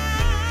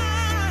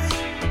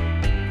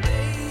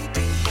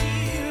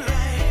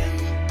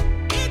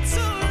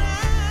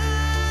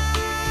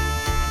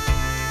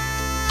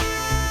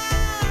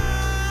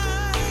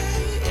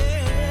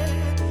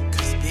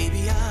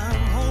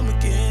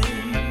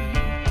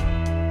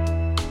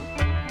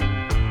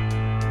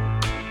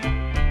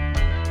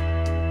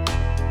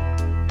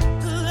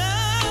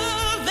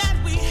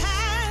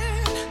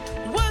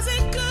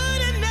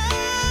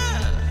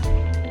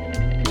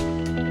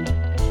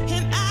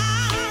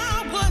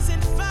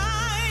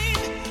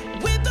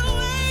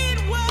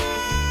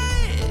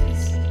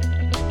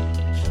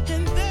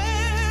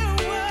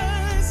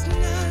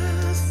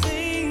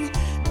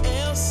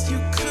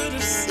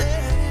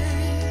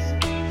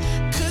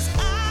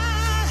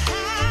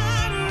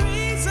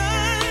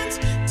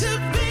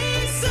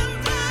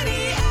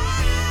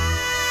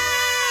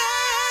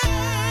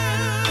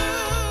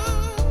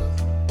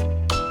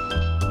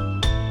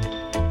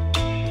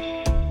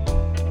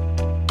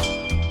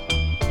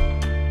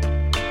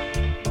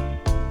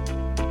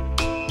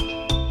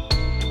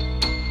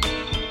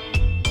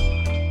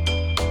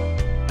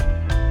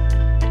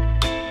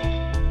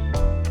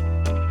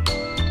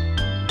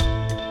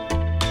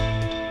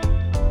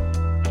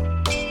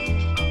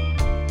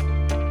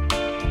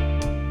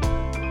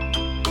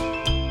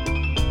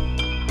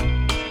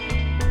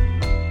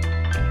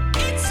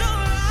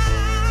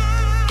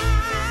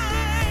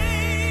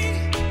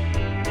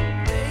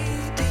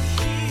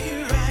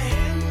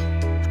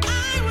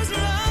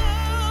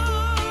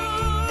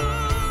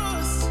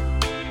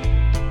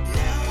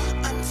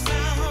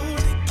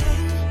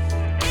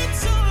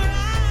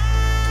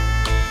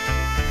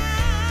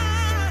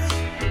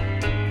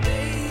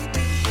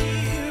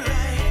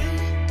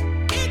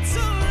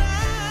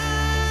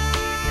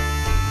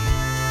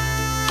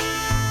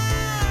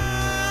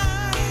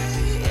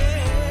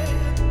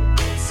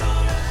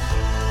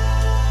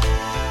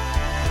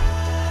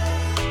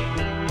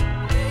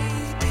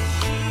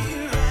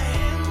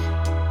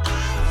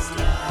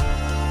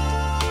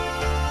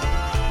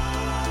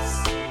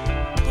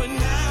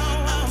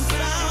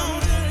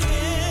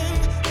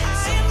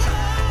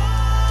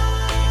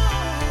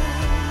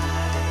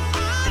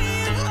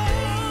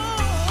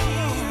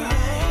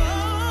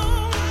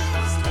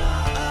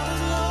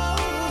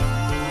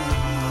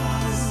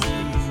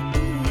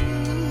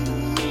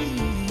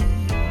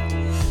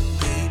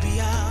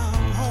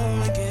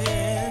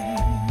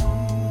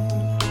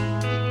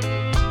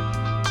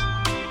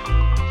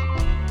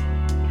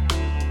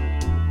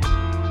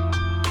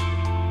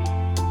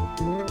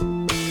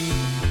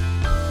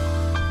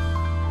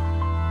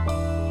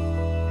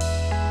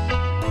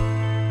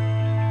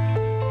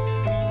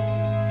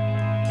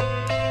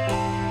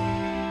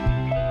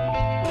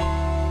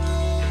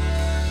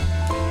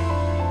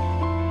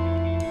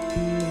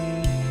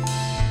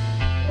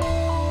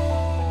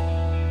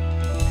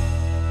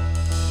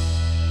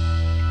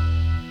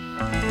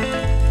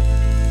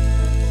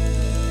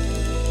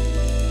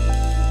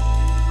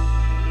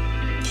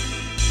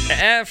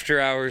 After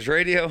Hours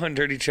Radio on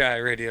Dirty Chai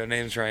Radio.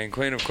 Name's Ryan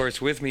Quinn. Of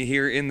course, with me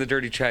here in the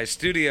Dirty Chai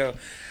studio,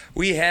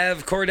 we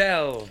have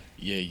Cordell.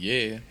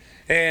 Yeah.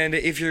 And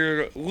if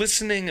you're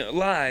listening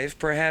live,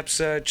 perhaps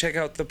check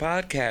out the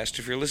podcast.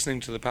 If you're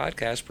listening to the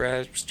podcast,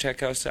 perhaps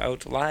check us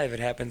out live. It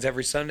happens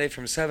every Sunday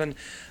from 7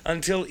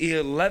 until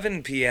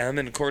 11 p.m.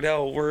 And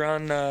Cordell, we're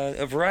on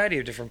a variety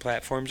of different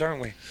platforms,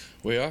 aren't we?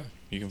 We are.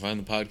 You can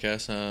find the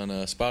podcast on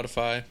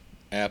Spotify,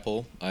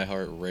 Apple,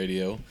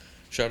 iHeartRadio.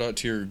 Shout out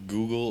to your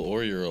Google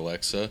or your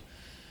Alexa,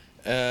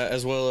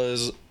 as well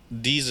as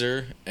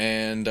Deezer,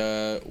 and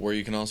where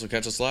you can also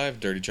catch us live,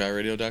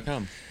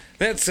 dirtychairadio.com.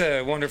 That's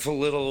a wonderful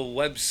little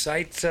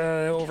website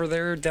over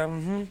there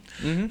down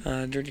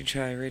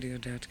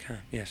dirtychairadio.com.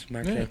 Yes,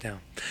 mark that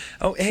down.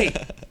 Oh, hey.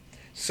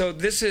 So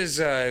this has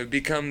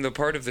become the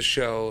part of the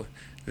show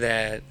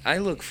that I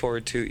look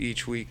forward to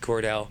each week,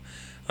 Cordell,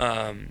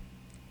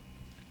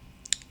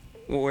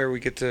 where we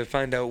get to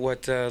find out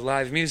what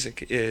live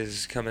music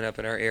is coming up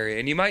in our area.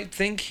 And you might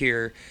think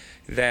here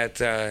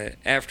that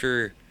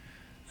after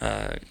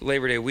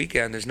Labor Day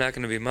weekend, there's not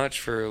going to be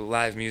much for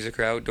live music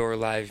or outdoor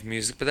live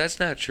music, but that's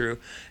not true.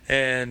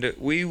 And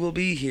we will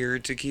be here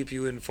to keep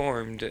you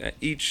informed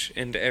each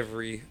and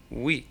every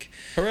week.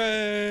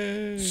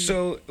 Hooray!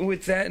 So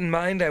with that in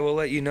mind, I will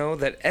let you know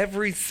that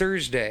every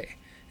Thursday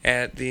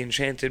at the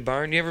Enchanted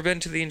Barn. You ever been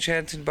to the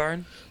Enchanted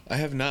Barn? I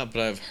have not,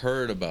 but I've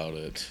heard about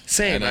it.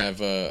 Same. And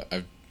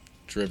I've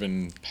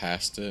driven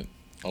past it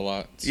a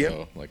lot,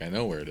 so I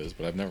know where it is,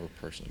 but I've never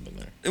personally been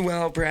there.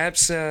 Well,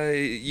 perhaps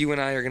you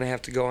and I are going to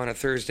have to go on a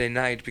Thursday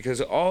night,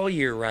 because all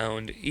year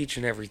round, each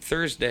and every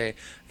Thursday,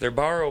 their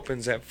bar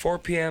opens at 4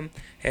 p.m.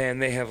 and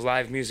they have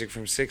live music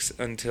from 6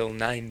 until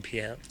 9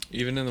 p.m.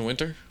 Even in the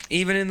winter?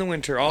 Even in the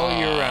winter, all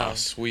year round.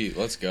 Sweet,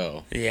 let's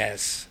go.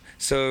 Yes.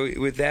 So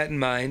with that in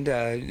mind,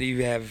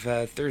 you have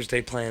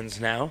Thursday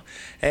plans now.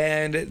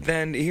 And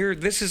then here,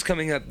 this is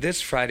coming up this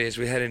Friday as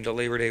we head into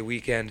Labor Day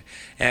weekend.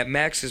 At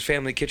Max's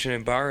Family Kitchen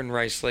and Bar in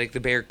Rice Lake, the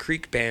Bear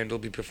Creek Band will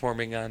be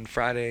performing on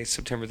Friday,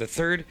 September the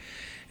 3rd.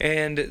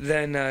 And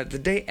then the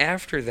day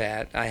after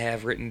that, I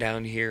have written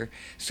down here,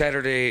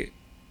 Saturday,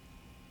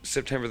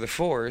 September the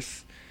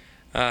 4th,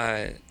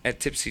 at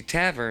Tipsy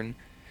Tavern,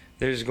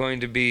 there's going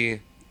to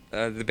be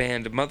the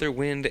band Mother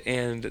Wind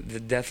and the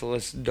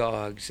Deathless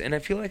Dogs. And I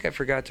feel like I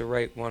forgot to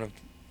write one of...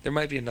 There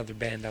might be another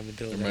band on the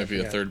bill. There might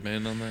be a third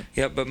band on that?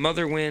 Yep, but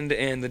Mother Wind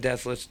and the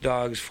Deathless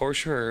Dogs, for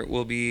sure,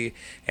 will be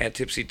at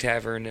Tipsy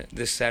Tavern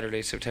this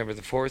Saturday, September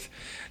the 4th.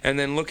 And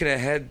then looking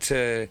ahead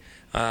to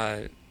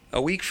a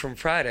week from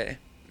Friday,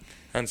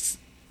 on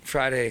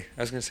Friday...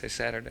 I was going to say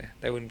Saturday.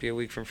 That wouldn't be a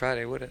week from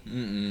Friday, would it?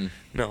 Mm-mm.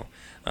 No.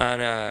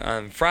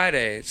 On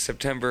Friday,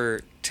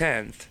 September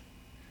 10th,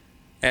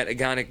 at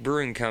Agonic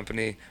Brewing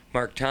Company,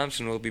 Mark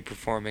Thompson will be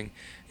performing.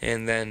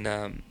 And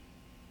then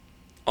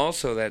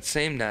also that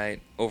same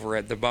night, over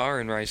at the bar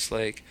in Rice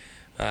Lake,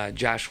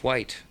 Josh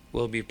White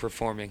will be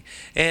performing.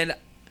 And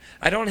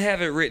I don't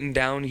have it written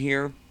down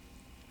here,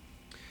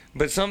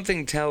 but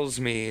something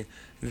tells me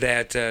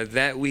that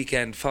that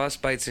weekend,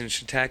 Frostbites in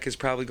Chautauqua is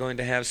probably going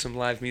to have some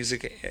live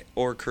music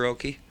or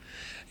karaoke.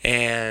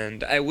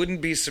 And I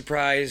wouldn't be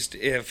surprised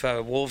if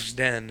Wolf's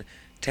Den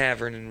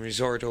Tavern and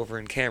Resort over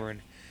in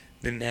Cameron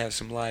didn't have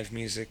some live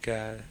music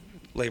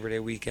Labor Day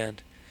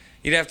weekend.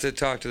 You'd have to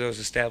talk to those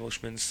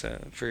establishments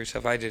for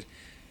yourself. I did.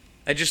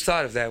 I just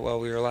thought of that while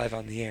we were live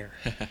on the air.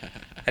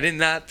 I did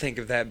not think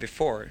of that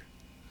before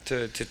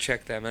to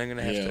check them. I'm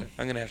gonna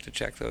have to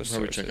check those.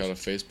 Probably sources. check out a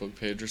Facebook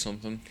page or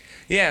something.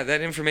 Yeah,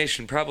 that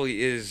information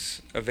probably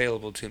is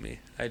available to me.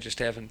 I just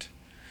haven't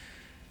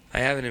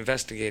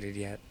investigated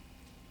yet.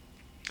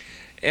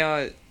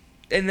 And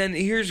then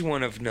here's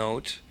one of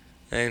note.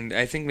 And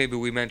I think maybe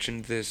we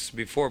mentioned this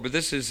before, but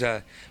this is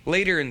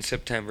later in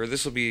September.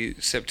 This will be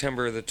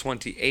September the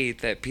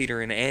 28th at Peter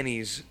and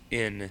Annie's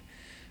in...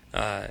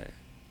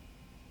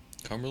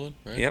 Cumberland,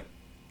 right? Yep.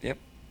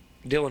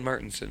 Dylan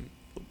Martinson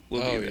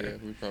will be there. Yeah,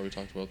 we probably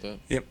talked about that.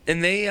 Yep.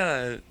 And they...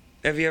 have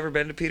you ever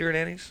been to Peter and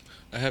Annie's?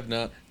 I have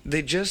not.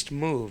 They just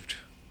moved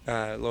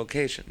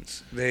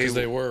locations. Because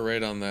they were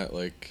right on that,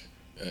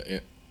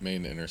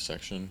 main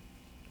intersection.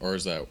 Or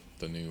is that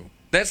the new...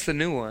 That's the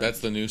new one. That's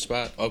the new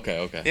spot?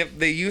 Okay. Yep,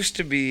 they used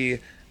to be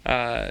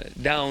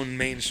down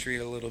Main Street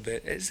a little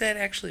bit. Is that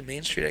actually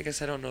Main Street? I guess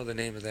I don't know the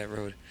name of that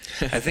road.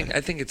 I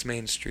think it's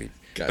Main Street.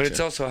 Gotcha. But it's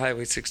also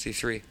Highway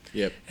 63.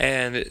 Yep.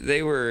 And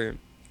they were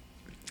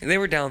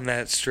down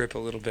that strip a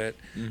little bit.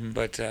 Mm-hmm.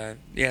 But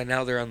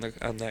now they're on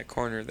that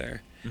corner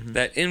there. Mm-hmm.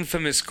 That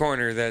infamous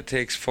corner that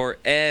takes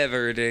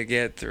forever to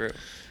get through.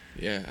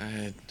 Yeah,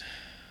 I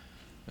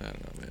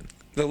don't know, man.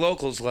 The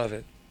locals love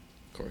it.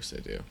 Of course they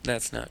do.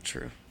 That's not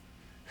true.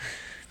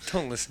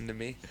 Don't listen to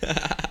me.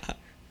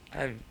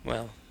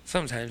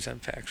 Sometimes I'm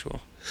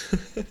factual.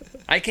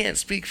 I can't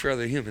speak for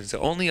other humans.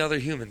 Only other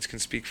humans can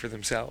speak for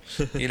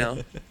themselves, you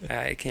know?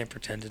 I can't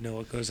pretend to know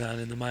what goes on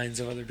in the minds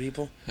of other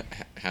people.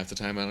 Half the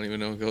time I don't even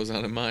know what goes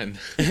on in mine.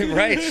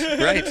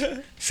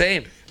 Right.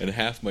 Same. And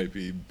half might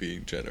be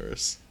being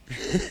generous.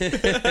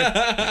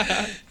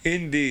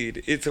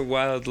 Indeed. It's a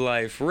wild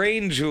life.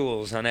 Rain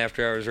Jewels on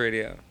After Hours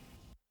Radio.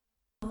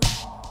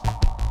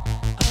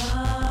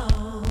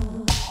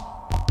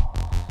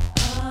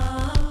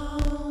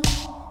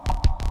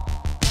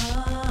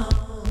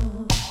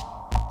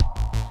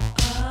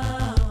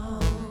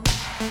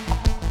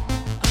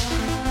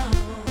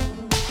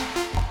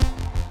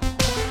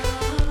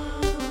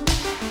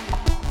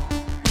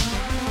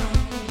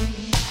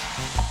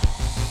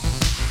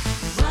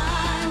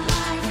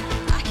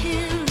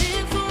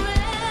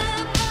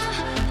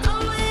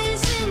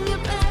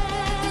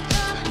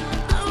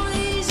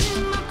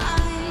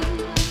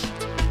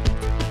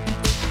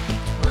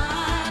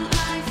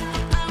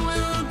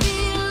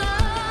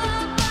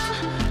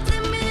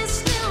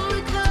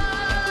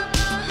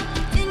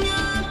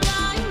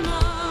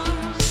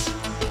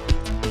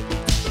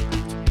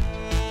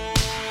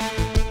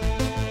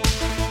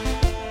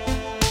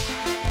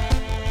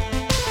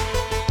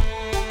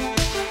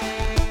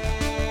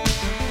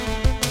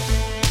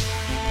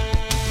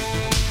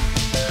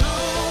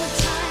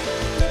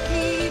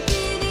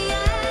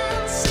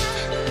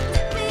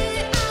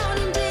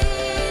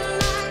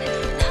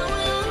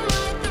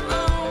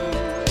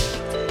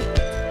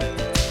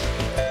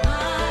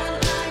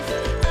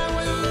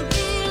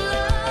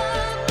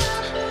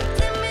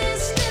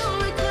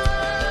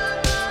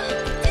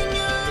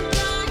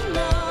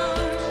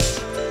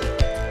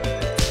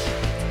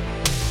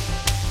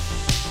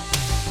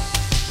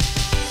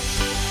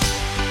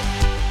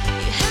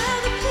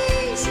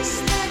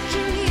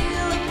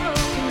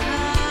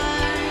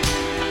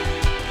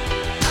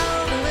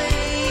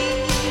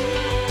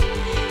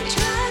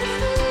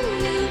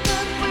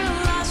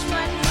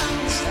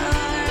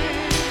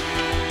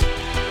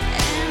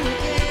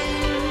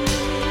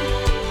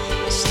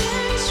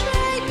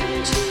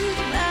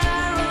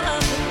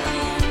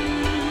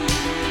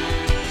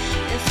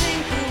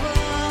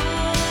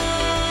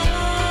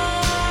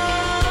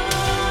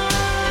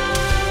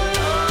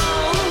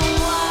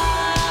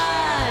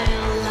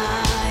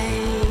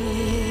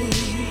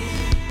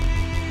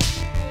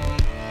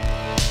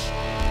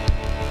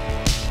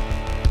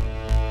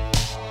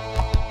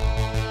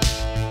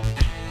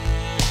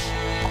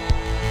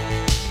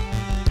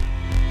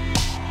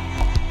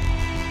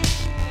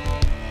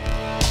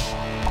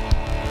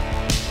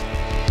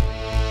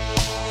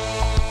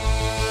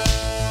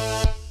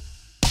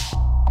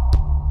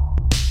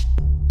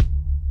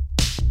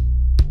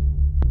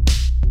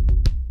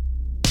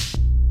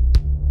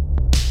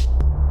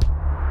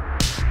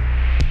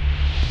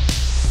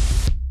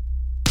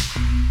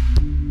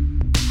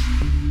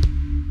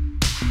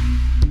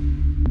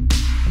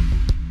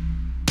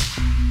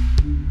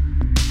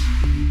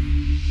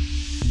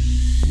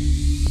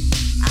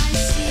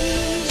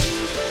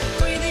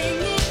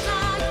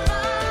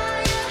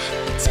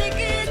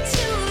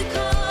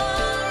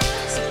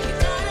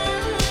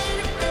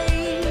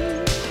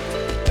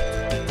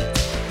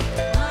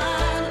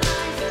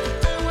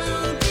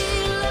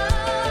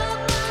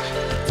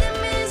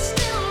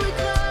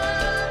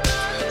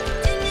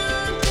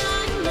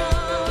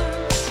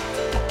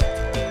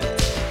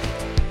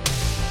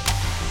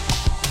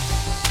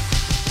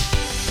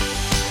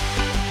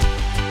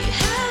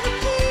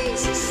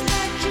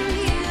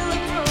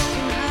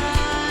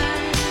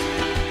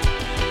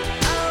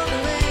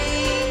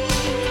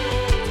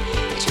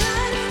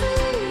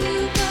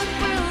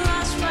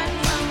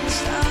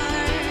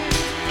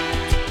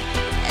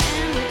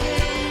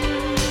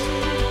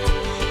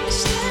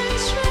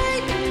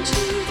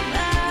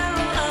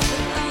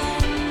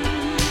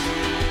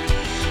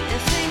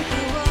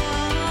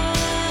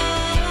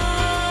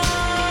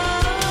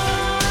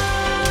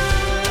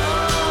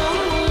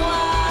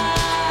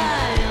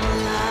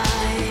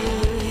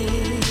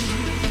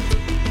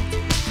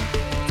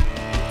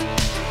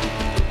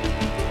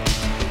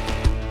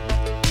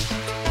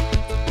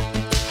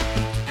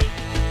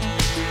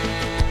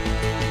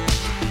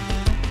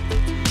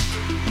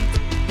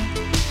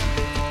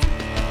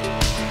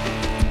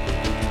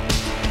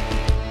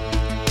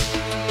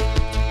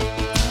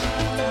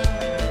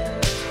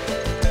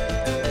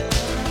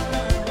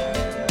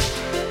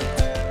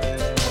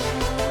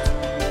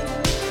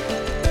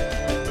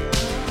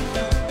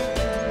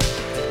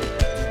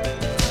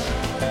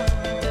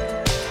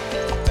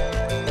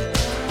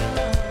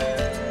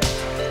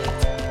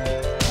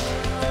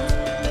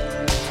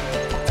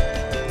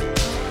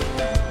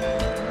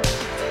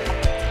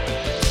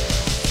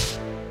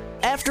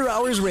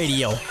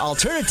 Radio,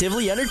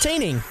 alternatively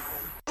entertaining.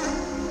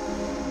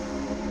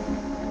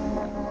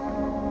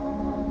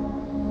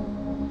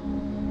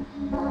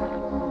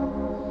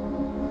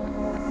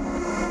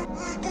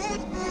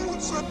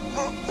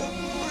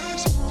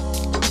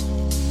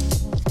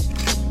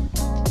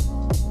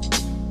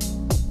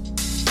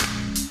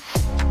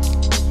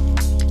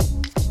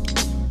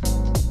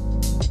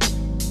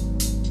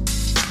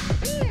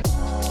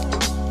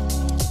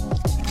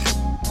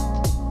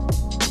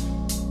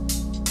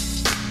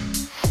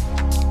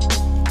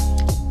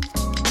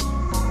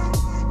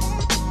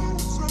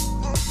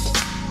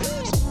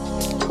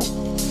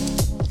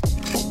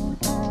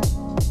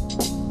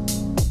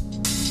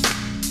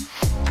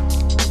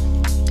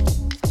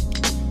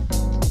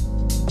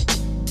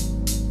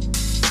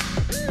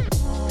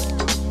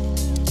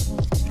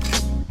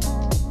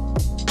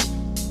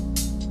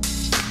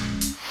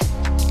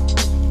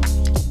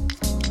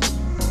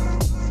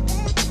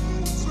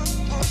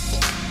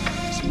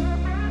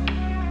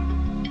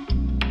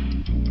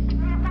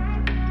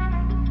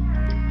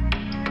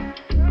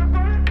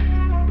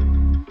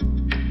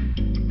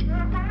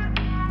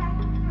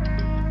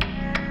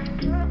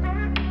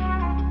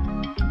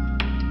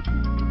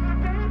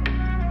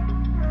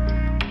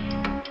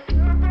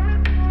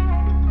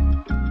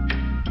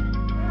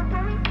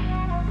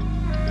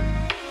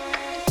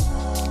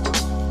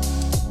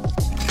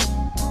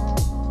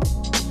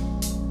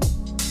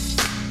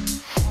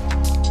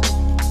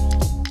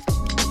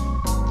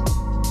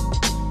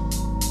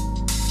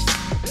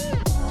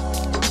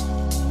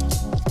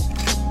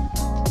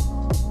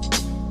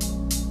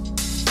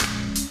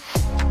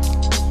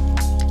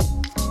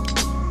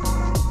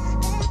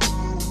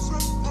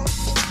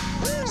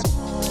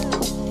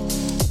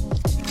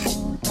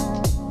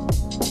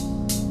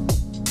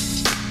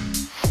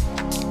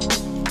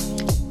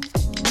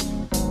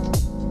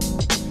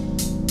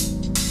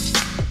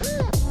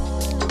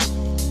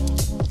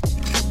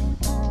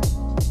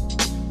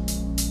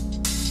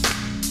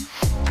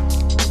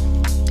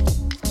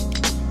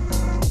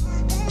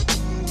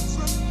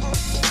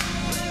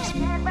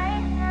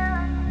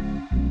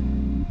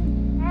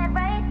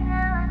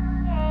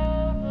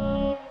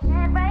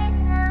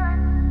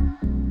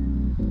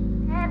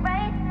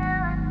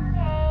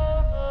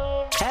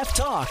 Half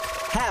talk,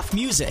 half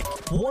music.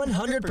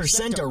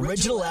 100%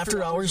 original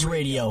After Hours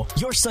Radio.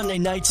 Your Sunday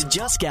nights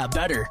just got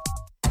better.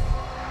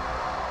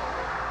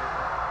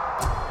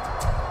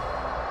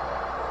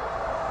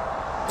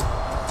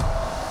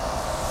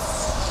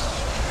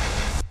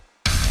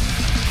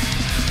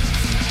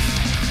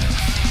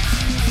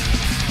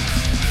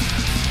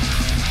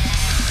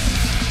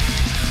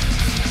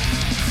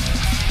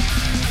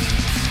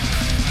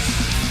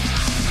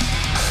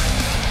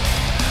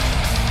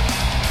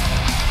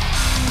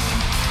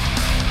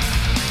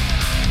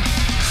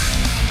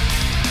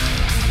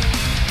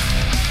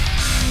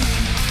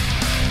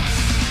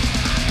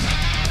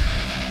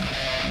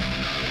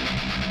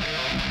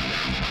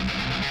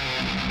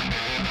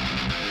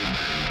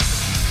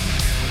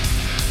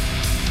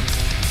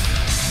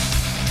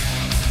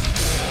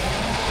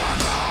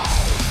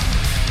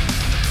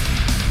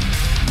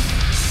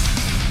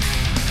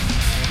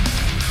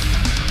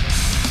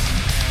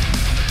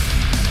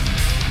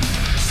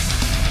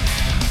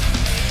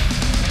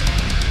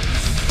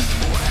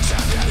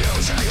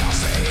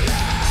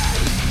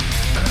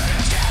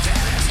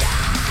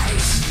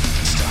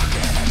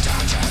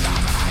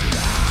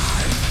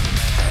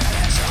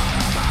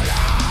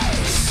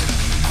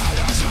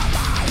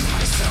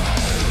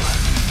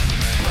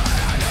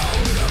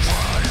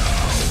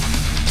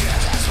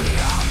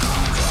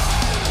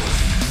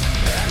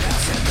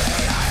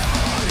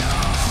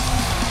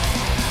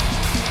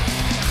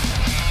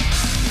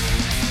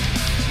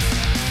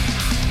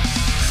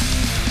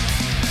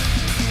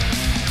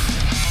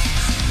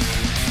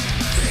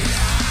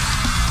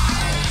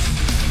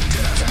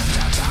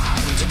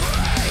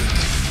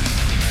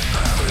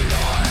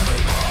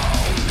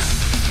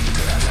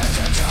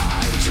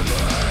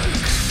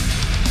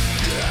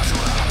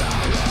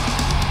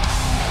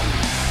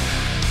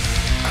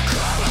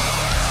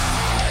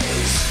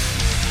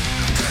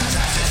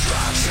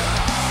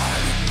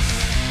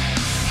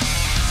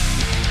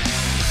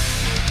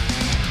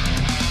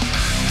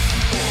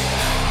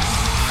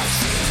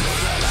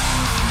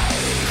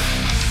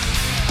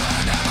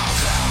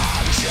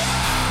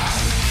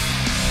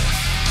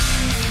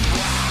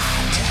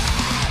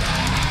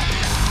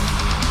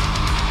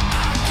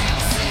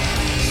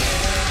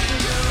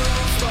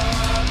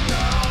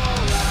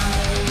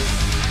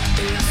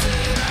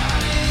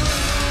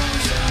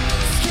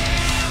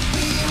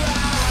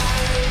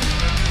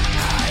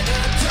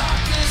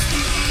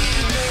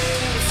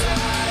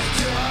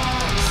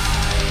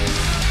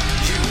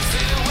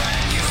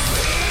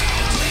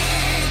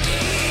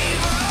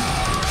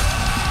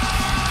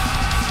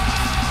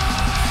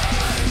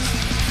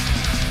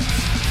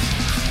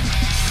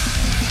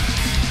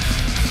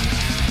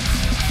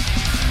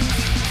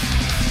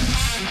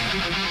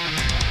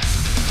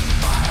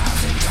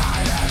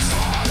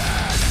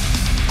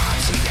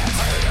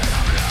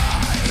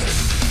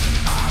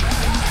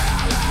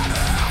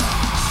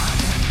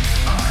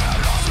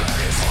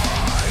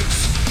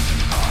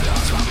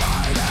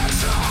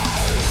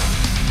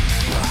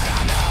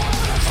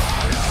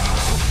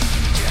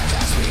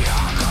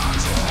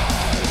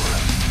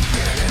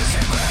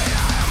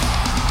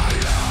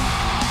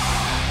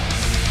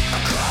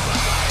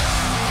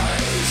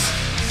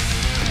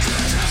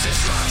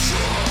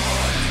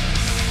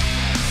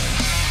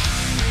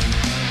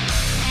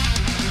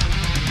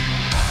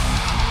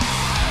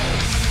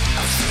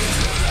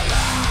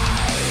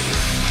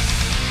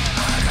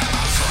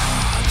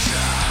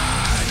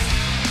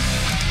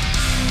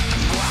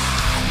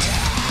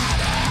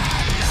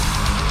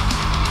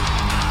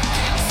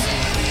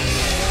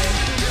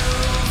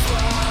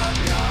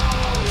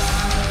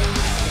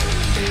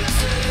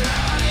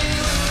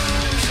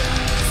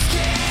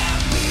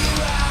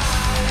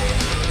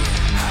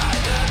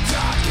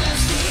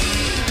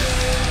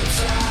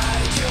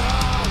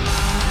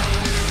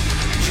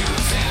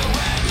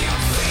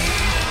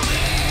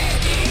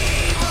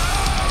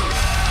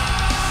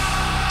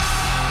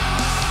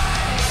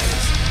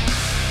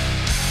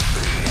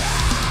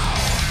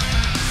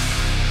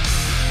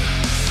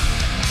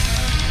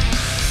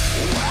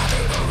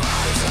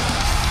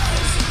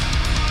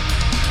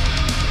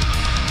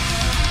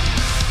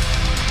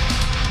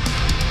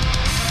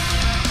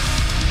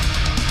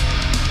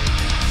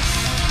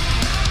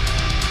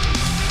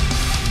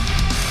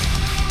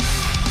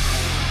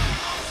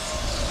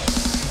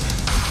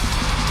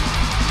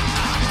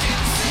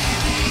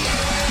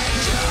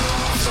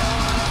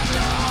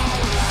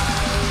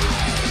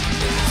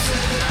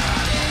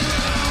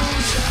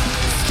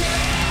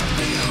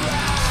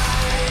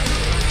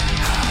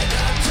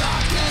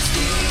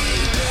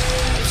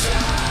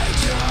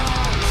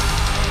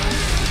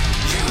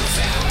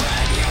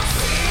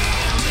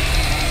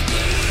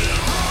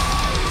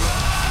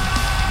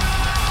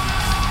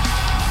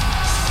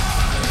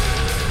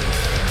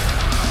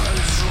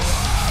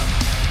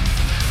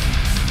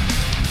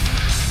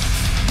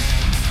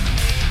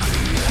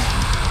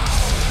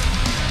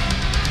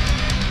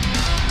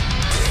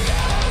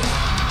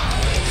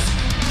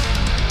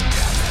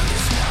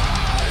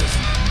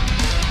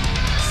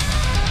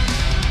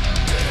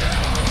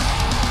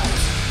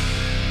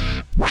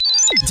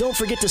 Don't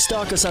forget to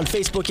stalk us on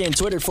Facebook and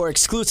Twitter for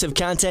exclusive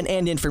content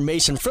and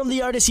information from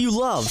the artists you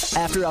love.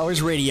 After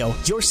Hours Radio,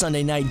 your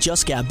Sunday night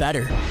just got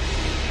better.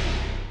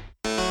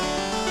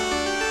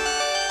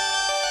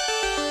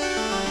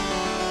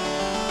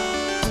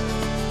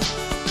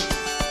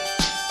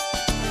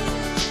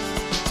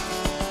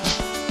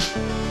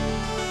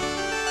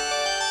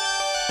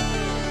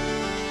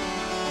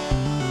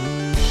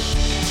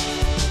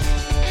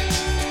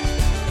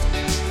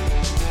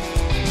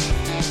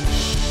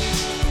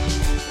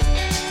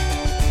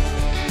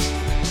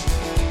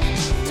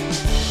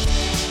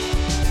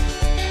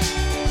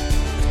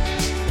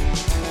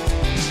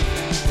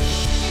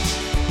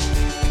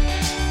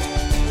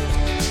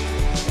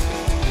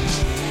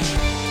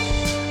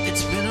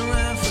 It's been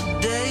around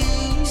for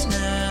days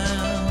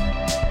now.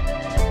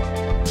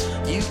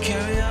 You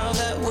carry all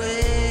that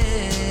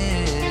weight.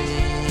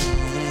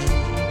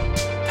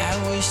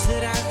 I wish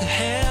that I could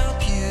help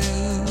you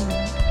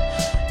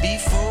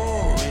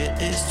before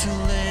it is too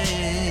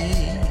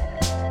late.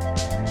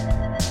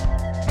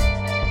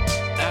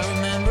 I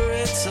remember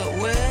it so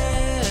well.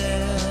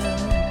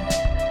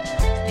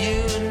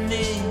 You and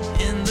me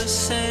in the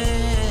sand.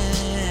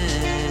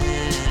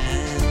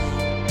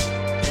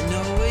 And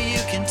no way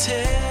you can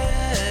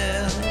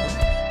tell.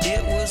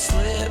 It will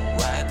slip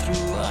right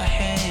through our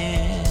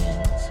hands.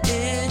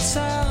 It's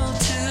all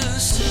too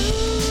soon.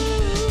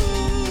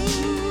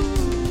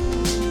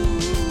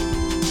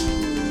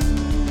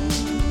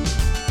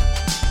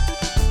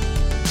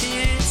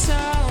 It's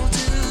all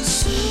too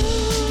soon.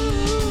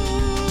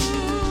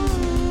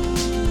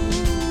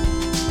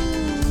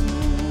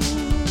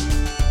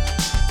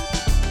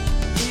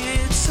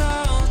 It's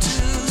all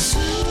too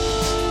soon.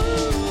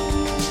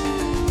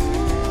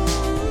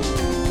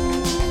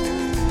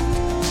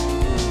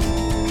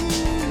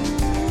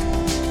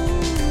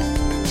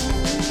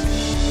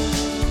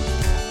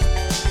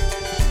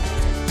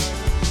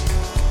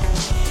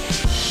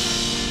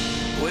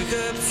 Wake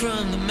up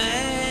from the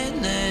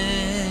madness.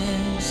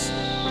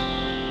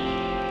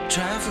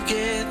 Try to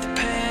forget the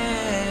past,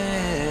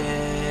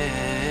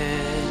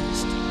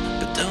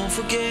 but don't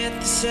forget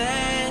the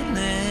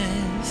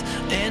sadness.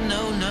 And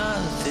no,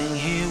 nothing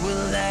here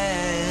will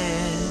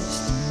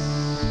last.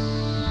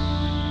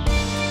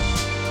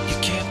 You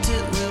kept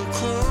it real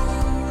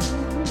close,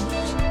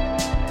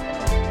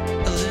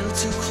 a little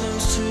too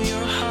close to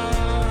your heart.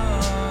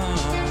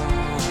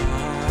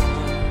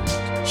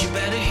 You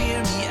better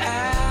hear me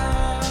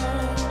out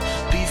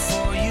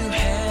before you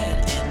head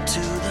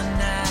into the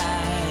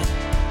night.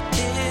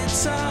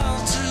 It's all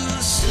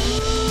too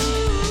soon.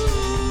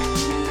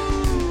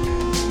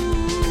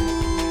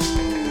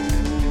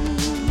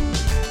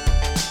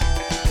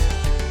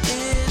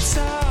 It's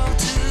all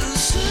too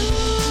soon.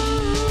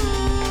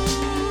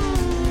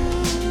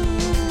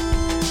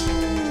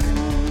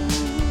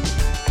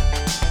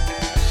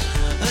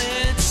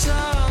 It's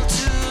all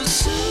too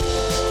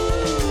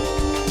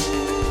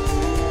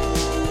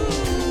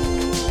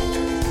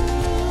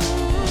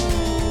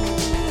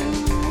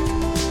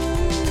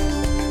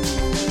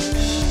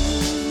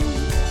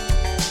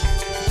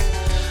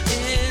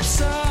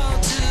It's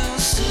all too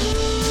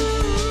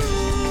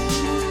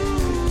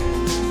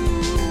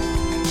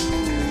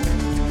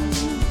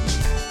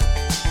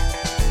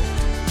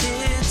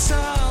It's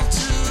all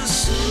too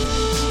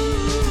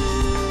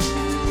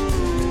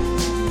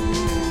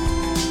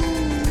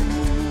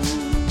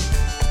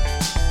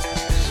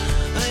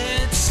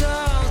It's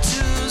all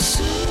too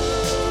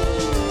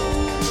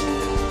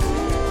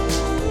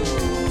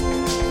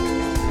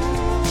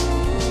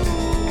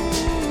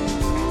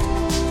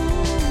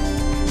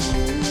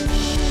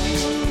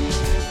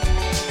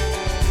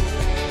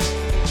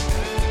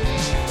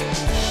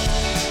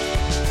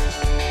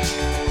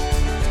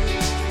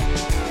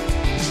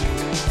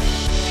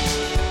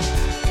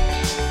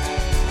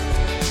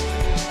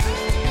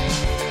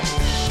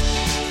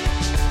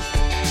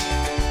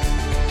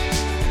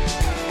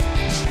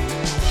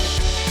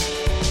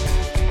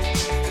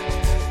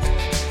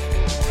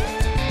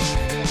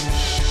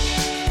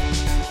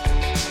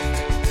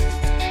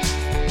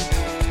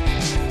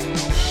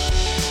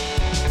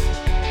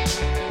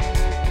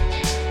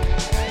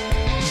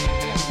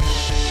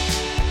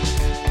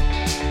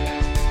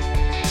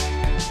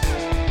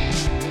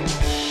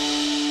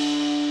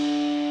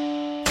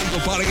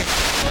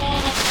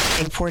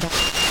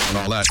And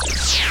all that.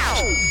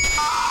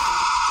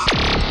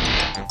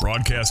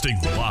 Broadcasting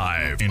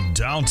live in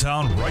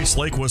downtown Rice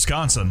Lake,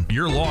 Wisconsin.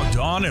 You're logged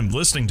on and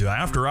listening to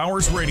After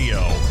Hours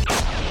Radio.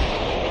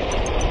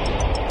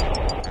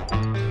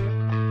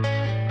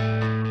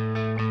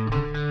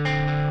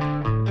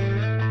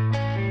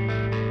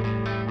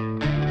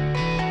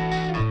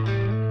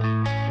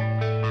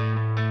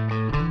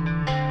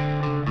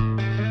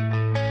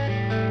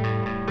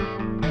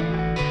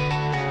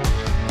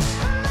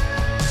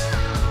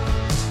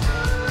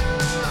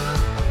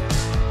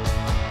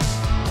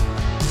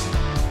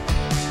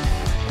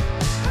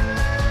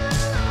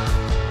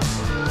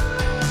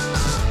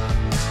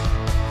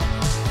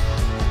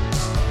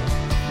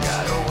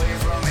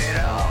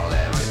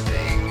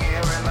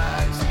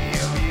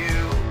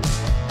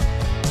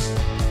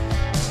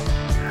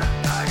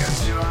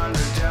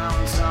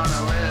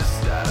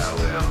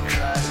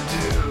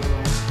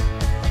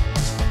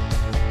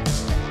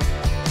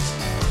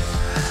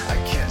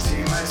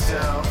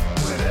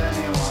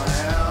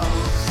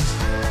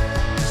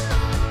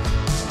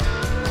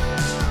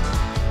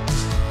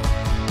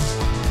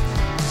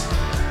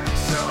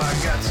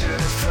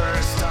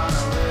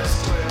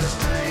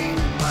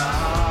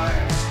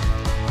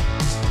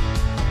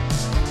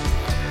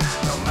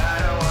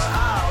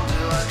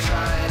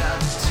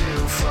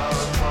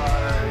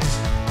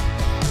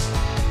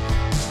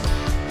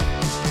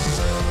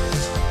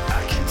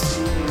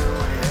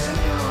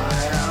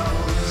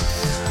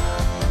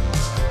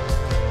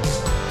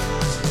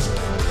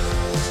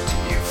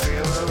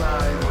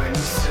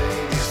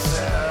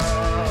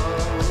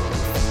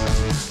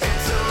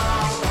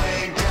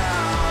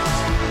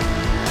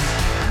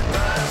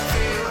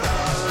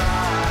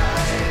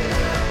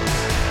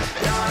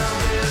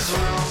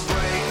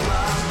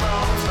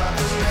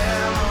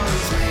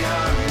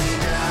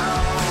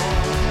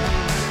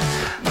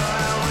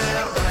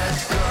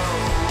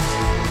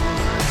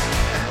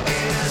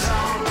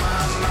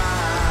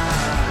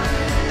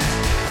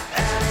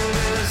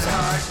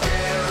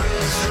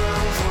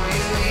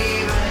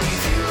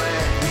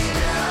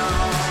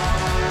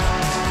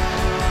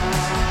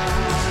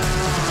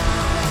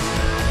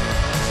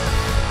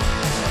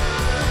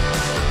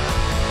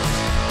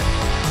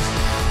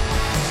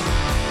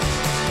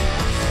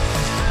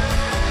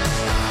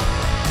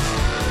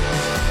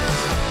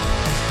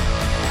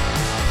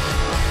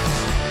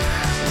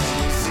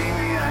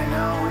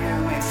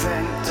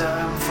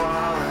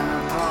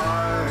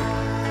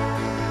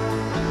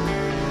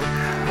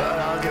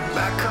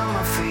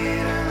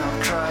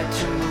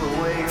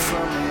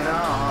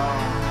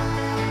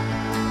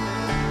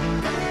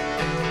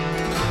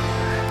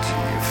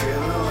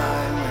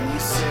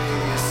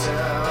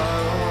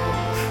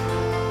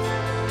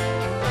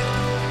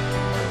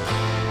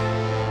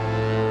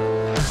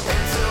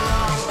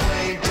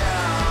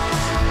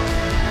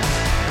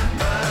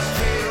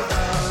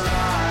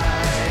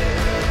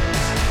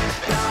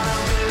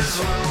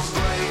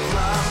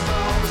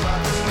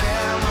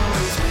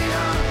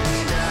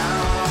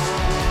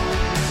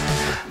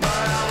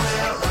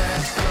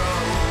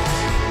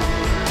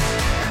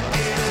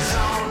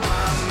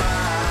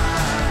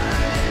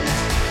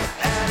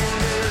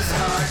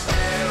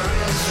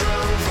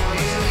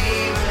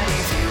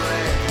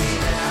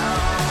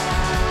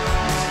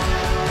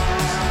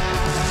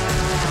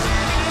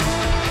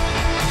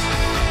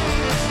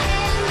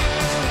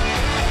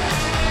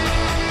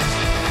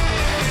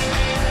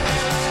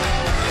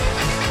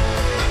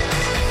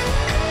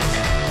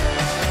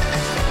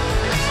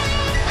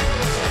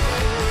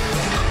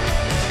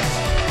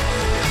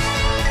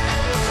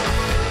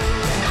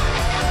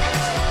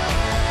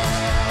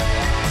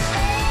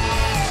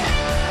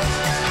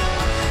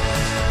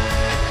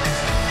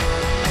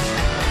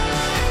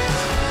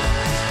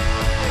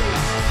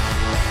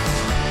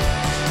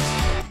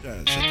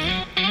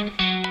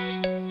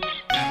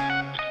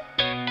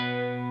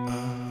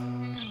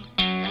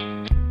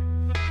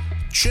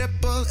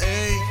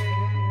 AAA.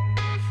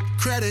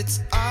 Credits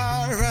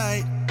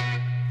alright.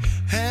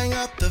 Hang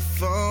up the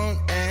phone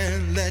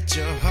and let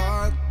your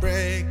heart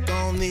break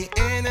on the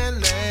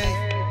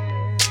NLA.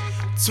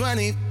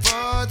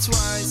 24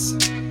 twice.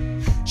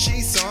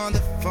 She's on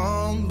the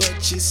phone, but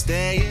she's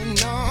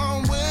staying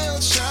on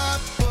Wilshire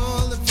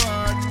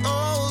Boulevard.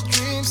 Old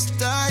dreams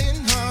dying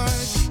hard.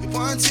 We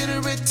want you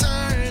to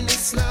return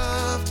this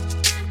love.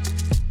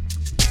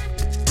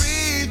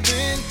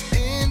 Breathing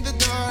in the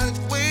dark,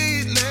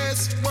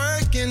 weightless,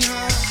 working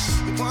hard.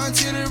 We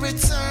want you to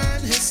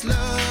return his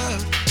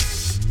love.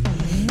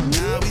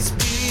 Now he's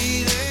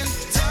speeding,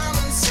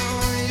 diamonds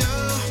on you.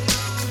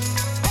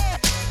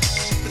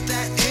 But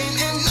that ain't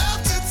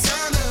enough to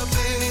turn the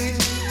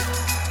page.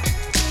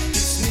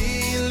 He's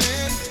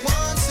kneeling,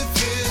 wants to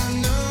feel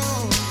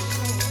known.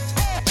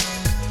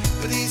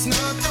 But he's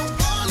not the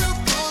one who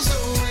goes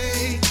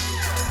away.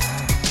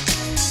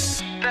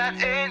 That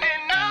ain't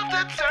enough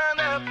to turn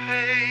the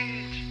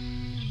page.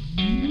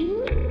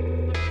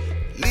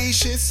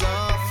 Leash is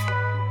off,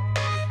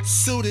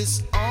 suit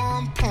is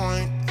on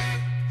point.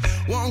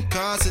 Won't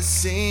cause a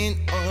scene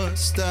or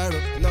stir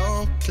up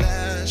no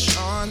clash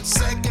on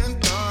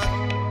second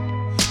thought.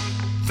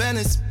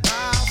 Venice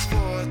by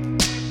fourth.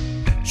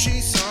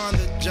 She's on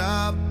the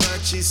job,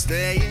 but she's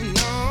staying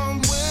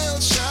on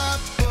Wilshire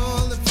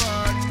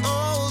Boulevard.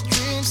 Old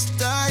dreams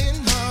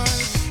dying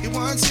hard. He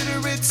wants you to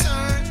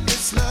return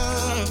his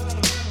love.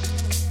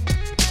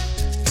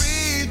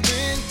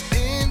 Breathing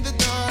in the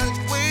dark,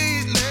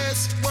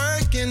 weightless,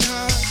 working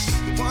hard.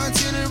 He wants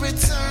you to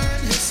return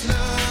his love.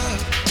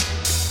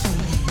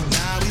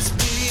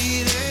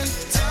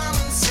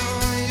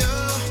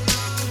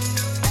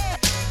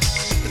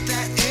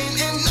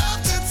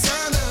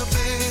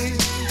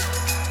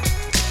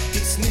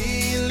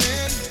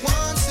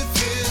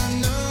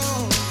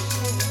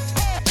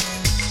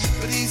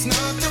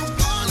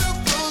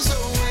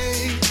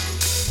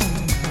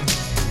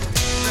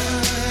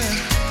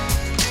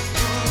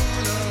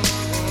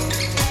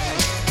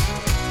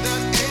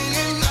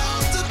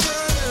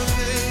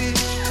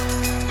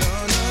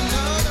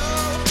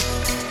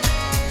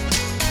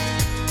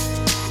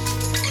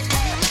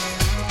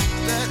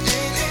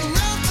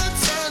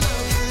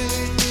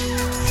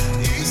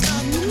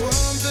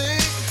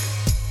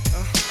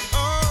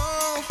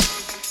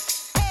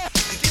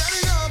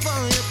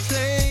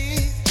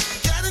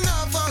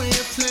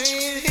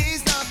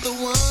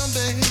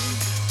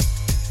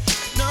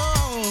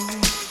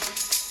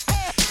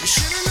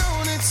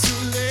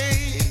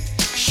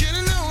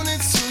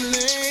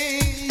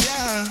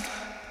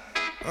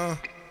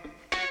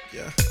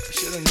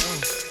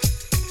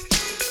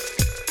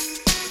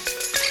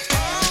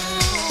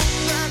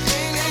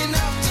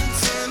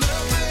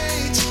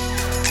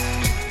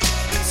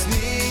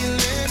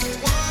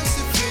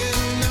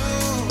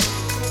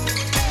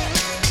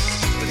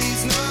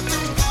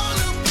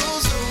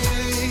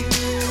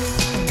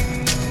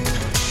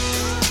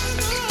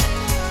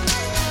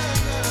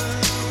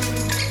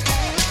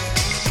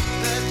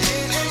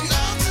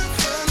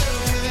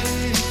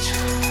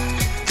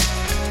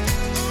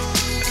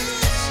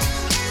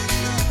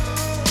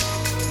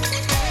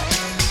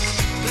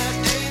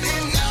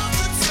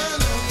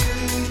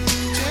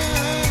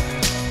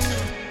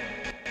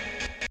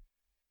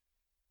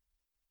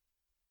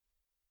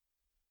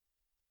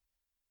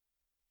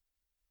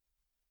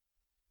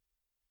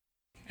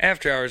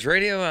 After Hours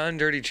Radio on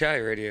Dirty Chai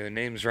Radio.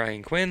 Name's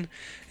Ryan Quinn,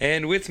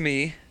 and with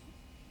me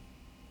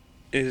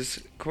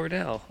is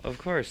Cordell, of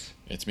course.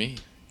 It's me.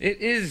 It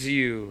is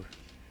you.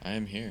 I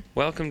am here.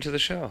 Welcome to the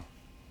show.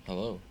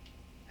 Hello.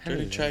 Hello.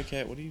 Dirty Chai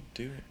Cat, what are you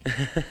doing?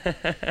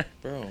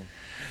 Bro.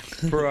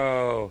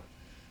 Bro.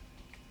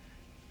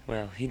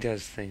 Well, he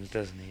does things,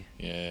 doesn't he?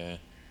 Yeah.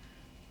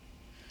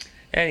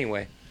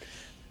 Anyway,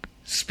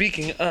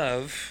 speaking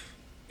of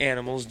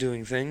animals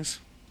doing things.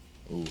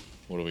 Ooh,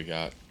 what do we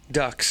got?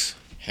 Ducks.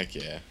 Heck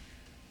yeah.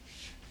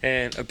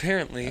 And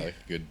apparently... I like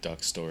a good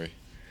duck story.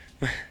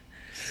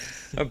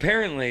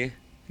 Apparently,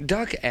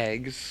 duck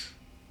eggs,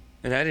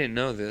 and I didn't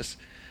know this,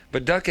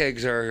 but duck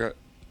eggs are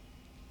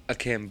a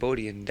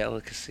Cambodian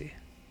delicacy.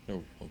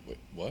 No, wait,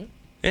 what?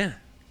 Yeah.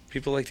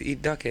 People like to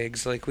eat duck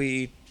eggs like we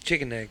eat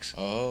chicken eggs.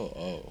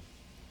 Oh.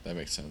 That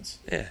makes sense.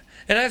 Yeah.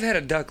 And I've had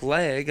a duck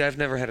leg. I've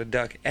never had a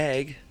duck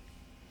egg.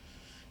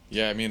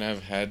 Yeah, I mean,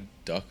 I've had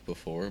duck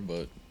before,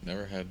 but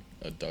never had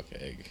a duck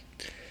egg.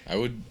 I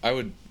would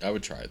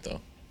try it,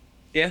 though.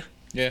 Yeah?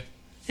 Yeah.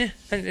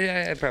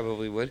 Yeah, I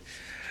probably would.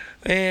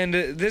 And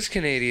this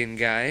Canadian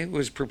guy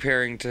was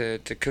preparing to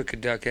cook a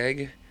duck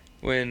egg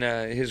when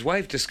his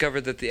wife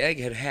discovered that the egg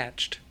had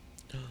hatched.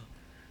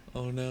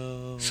 Oh,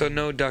 no. So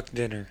no duck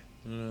dinner.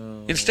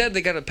 No. Instead,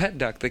 they got a pet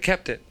duck. They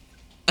kept it.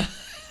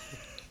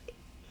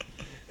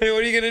 Hey,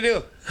 what are you going to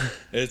do?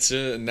 It's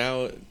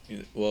now,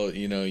 well,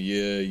 you know,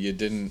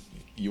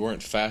 you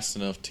weren't fast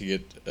enough to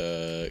get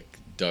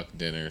duck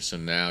dinner, so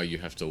now you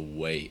have to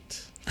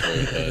wait for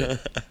it.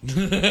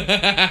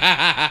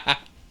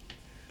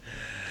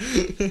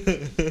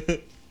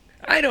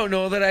 I don't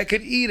know that I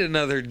could eat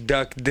another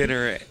duck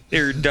dinner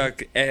or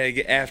duck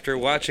egg after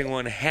watching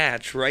one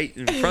hatch right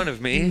in front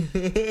of me.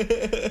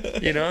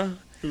 You know?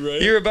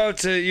 Right. You're about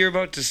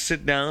to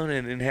sit down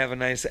and have a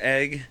nice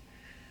egg,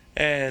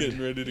 and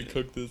Getting ready to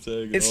cook this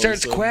egg. it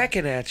starts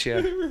quacking at you.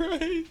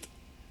 Right.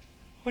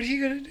 What are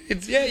you gonna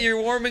do?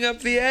 You're warming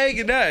up the egg,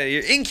 and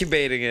you're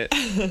incubating it.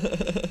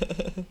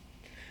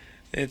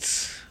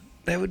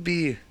 That would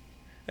be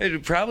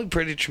probably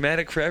pretty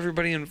traumatic for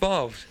everybody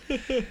involved.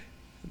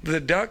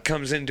 The duck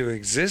comes into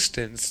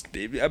existence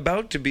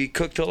about to be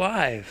cooked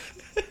alive.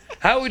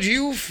 How would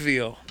you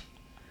feel?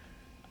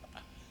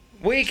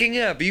 Waking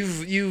up,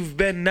 you've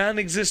been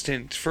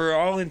non-existent for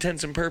all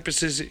intents and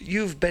purposes.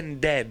 You've been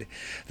dead.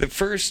 The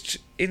first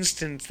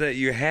instant that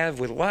you have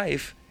with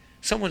life,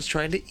 someone's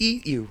trying to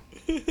eat you.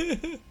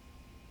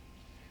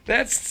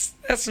 That's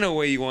no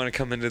way you want to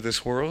come into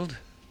this world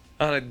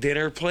on a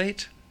dinner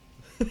plate.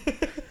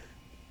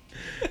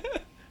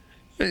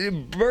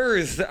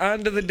 Birth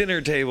onto the dinner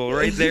table.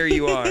 Right there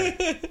you are.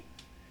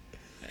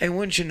 And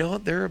wouldn't you know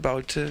it, they're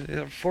about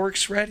to...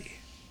 fork's ready.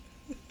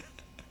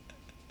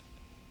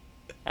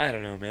 I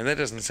don't know, man. That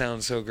doesn't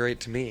sound so great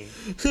to me.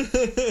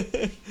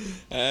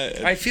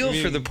 I feel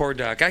for the poor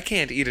duck. I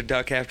can't eat a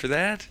duck after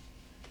that.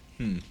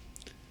 You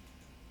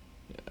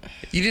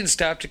didn't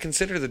stop to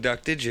consider the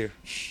duck, did you?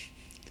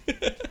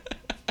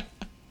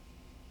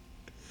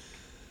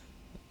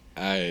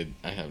 I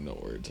have no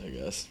words, I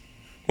guess.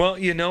 Well,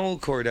 you know,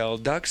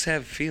 Cordell, ducks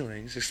have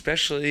feelings,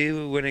 especially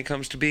when it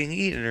comes to being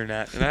eaten or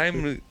not.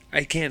 And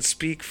I can't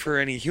speak for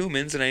any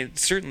humans, and I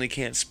certainly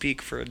can't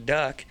speak for a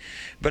duck,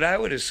 but I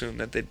would assume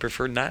that they'd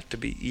prefer not to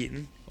be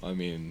eaten. I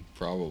mean,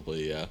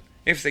 probably, yeah.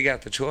 If they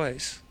got the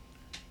choice.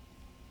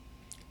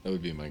 That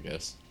would be my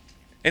guess.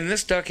 And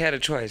this duck had a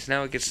choice.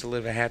 Now it gets to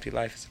live a happy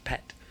life as a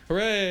pet.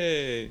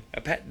 Hooray!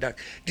 A pet duck.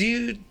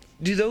 Do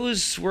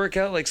those work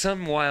out? Like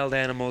some wild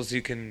animals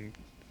you can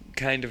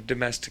kind of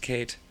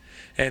domesticate,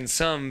 and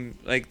some,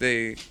 like,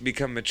 they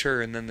become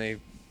mature and then they,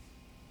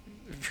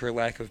 for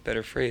lack of a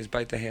better phrase,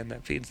 bite the hand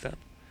that feeds them.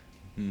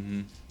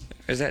 Mm-hmm.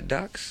 Is that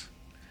ducks?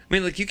 I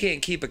mean, like, you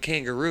can't keep a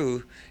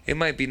kangaroo. It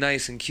might be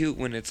nice and cute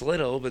when it's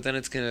little, but then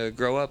it's going to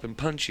grow up and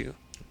punch you.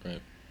 Right.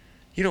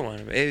 You don't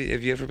want to.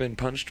 Have you ever been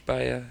punched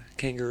by a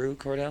kangaroo,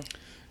 Cordell?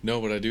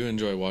 No, but I do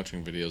enjoy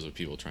watching videos of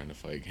people trying to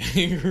fight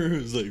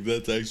kangaroos. Like,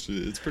 that's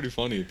actually, it's pretty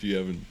funny if you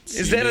haven't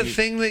seen Is that a any.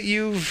 thing that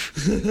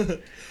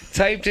you've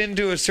typed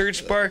into a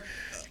search bar?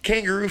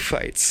 Kangaroo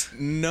fights.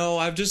 No,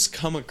 I've just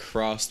come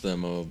across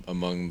them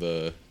among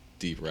the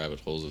deep rabbit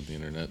holes of the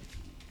internet.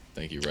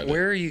 Thank you, Reddit.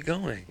 Where are you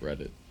going?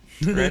 Reddit.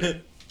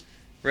 Reddit?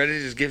 Reddit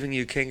is giving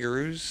you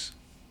kangaroos?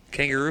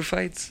 Kangaroo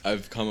fights?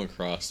 I've come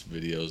across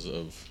videos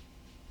of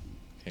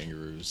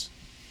kangaroos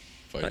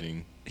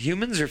fighting.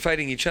 Humans are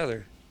fighting each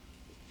other?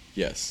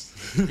 Yes.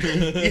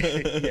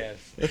 Yes.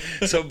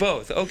 So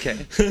both.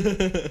 Okay.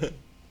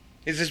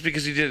 Is this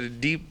because you did a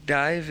deep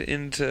dive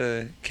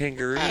into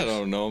kangaroos? I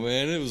don't know,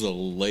 man. It was a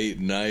late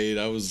night.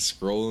 I was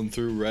scrolling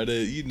through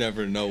Reddit. You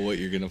never know what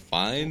you're going to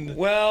find.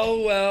 Well,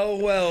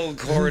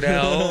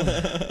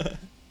 Cordell.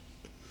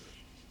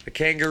 The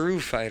kangaroo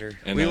fighter.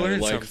 And We I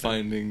learned like something.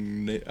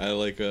 finding...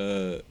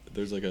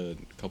 there's like a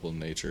couple of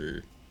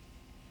nature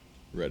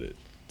Reddit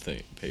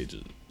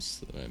pages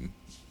that I'm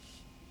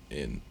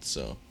in,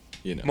 so,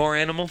 you know. More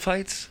animal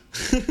fights?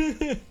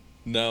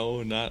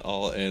 No, not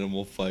all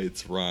animal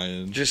fights,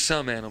 Ryan. Just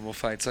some animal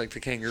fights, like the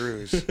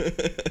kangaroos.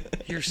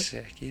 You're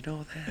sick, you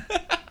know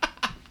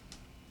that.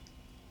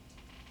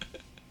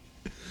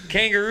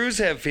 Kangaroos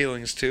have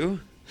feelings too.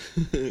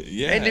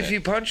 Yeah. And if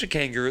you punch a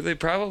kangaroo,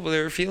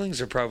 their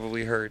feelings are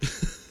probably hurt.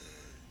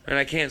 And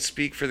I can't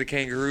speak for the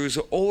kangaroos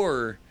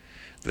or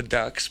the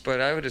ducks, but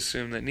I would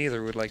assume that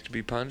neither would like to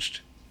be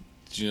punched.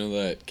 Do you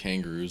know that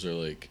kangaroos are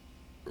like,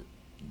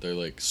 they're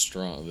like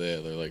strong. They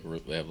have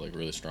like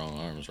really strong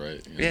arms,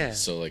 right? You know? Yeah.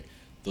 So like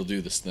they'll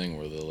do this thing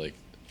where they'll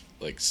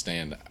like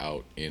stand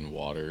out in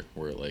water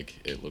where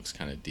it looks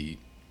kind of deep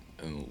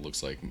and it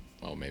looks like,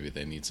 oh, maybe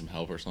they need some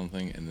help or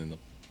something, and then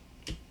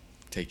they'll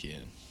take you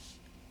in,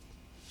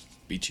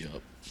 beat you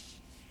up.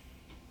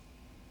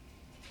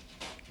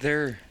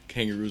 They're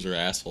Kangaroos are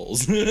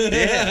assholes.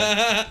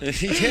 yeah,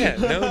 yeah,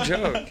 no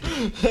joke.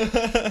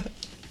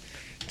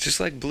 Just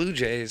like blue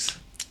jays.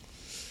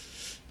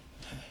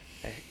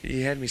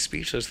 You had me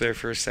speechless there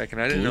for a second.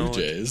 I didn't know.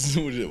 Blue Jays.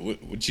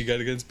 What you got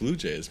against Blue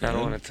Jays, man? I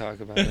don't want to talk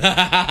about it.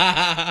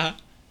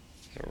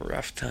 It's a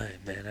rough time,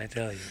 man. I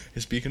tell you.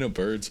 Speaking of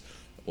birds,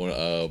 one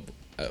of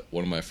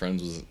my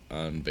friends was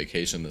on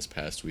vacation this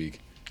past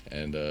week,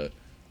 and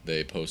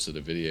they posted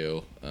a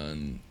video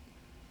on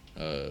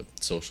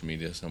social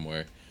media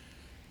somewhere.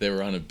 They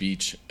were on a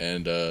beach,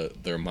 and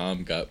their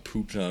mom got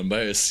pooped on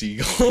by a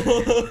seagull.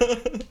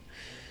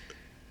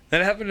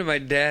 That happened to my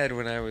dad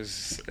when I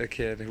was a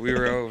kid. We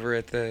were over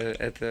at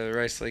the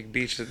Rice Lake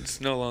Beach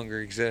that no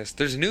longer exists.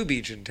 There's a new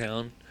beach in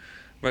town,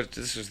 but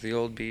this was the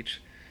old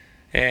beach.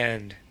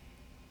 And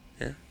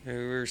yeah, we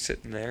were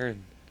sitting there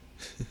and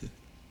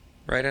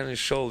right on his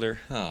shoulder.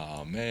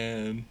 Oh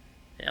man.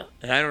 Yeah.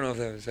 And I don't know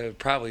if that was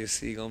probably a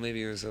seagull.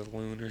 Maybe it was a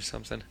loon or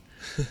something.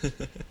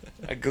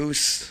 A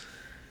goose.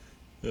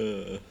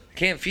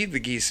 Can't feed the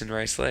geese in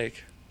Rice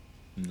Lake.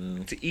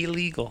 No. It's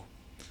illegal.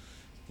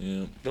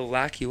 Yeah. They'll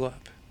lock you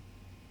up.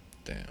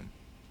 Damn.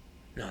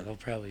 No, they'll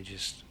probably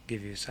just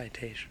give you a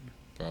citation.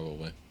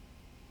 Probably.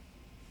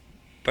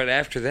 But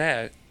after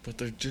that, But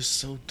they're just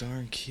so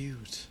darn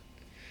cute.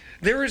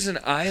 there was an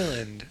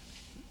island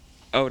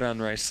out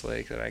on Rice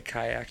Lake that I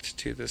kayaked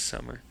to this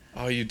summer.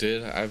 Oh, you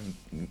did? I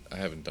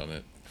haven't done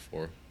it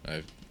before.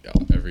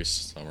 Every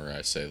summer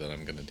I say that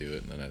I'm gonna do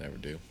it, and then I never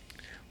do.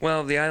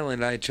 Well, the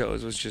island I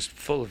chose was just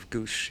full of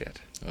goose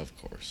shit. Of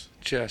course.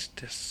 Just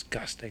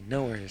disgusting.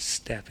 Nowhere to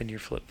step in your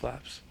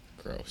flip-flops.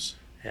 Gross.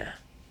 Yeah.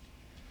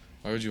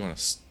 Why would you want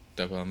to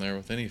step on there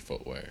with any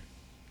footwear?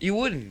 You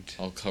wouldn't.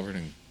 All covered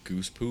in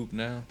goose poop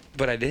now?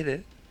 But I did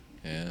it.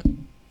 Yeah.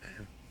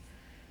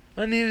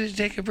 I needed to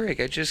take a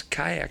break. I just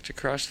kayaked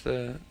across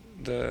the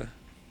That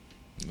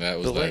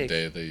was the that lake.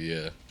 day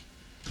that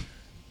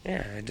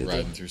Yeah, I did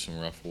riding through some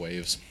rough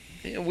waves.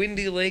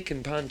 Windy Lake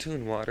and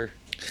pontoon water.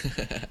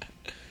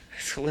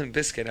 It's a Limp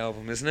Bizkit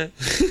album, isn't it?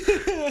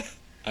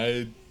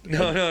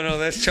 No,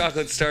 that's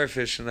Chocolate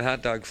Starfish and the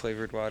hot dog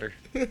flavored water.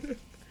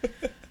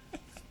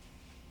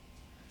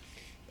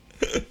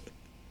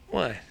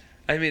 What?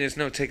 I mean, it's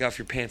no take off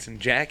your pants and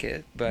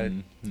jacket, but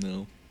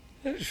no.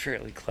 it was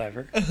fairly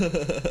clever.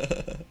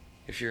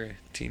 If you're a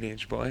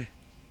teenage boy.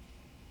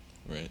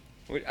 Right.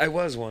 I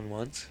was one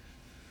once.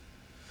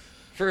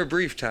 For a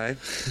brief time.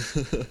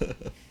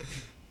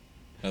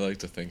 I like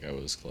to think I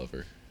was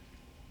clever.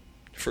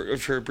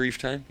 For a brief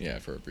time? Yeah,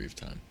 for a brief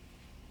time.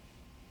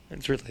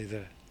 It's really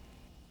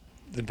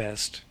the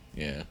best.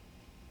 Yeah.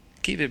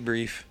 Keep it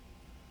brief.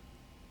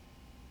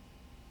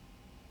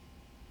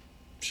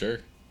 Sure.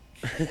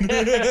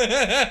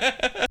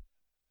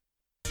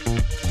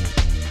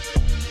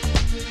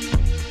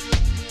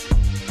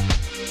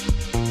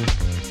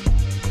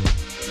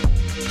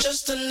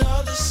 Just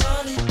another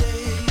sunny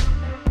day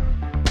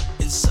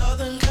in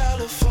Southern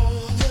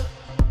California.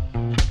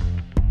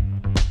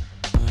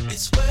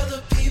 It's where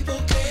the people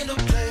came to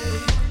play.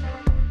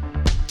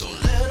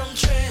 Don't let them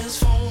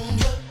transform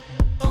you.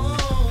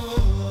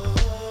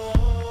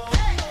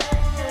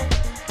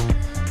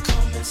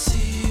 Come and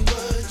see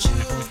what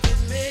you've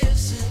been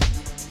missing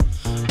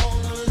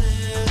on a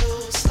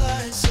little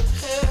slice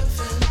of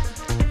heaven.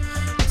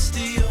 It's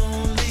the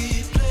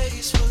only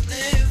place we're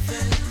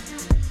living.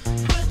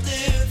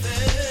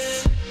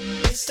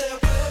 It's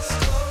that West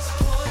Coast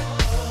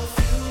point of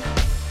view.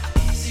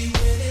 Easy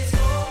when it's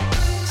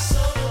always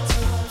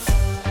summertime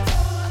for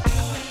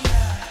you and I.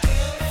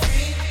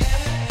 Every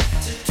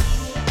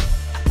attitude.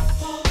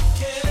 Who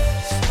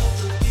cares what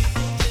the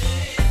people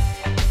think?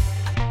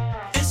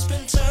 It's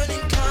been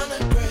turning kinda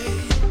gray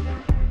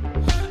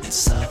in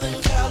Southern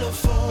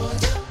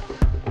California,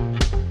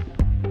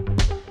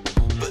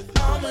 but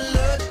I'm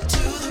allergic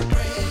to the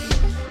rain.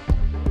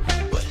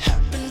 What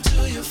happened to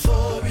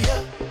euphoria?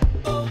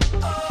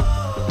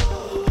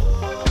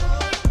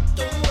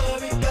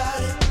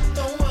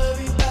 Don't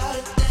worry about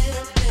it,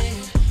 damn thing.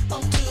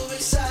 I'm too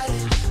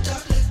excited.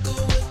 Dark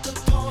liquor with the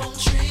palm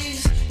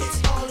trees. It's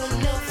all or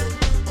nothing,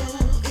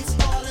 ooh, it's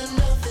all or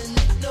nothing.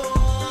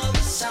 Ignore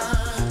the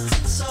signs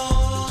and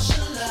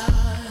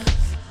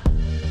socialize.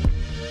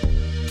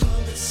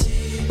 Come and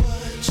see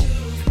what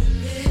you've been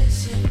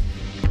missing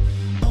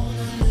on a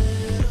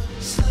little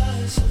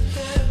slice of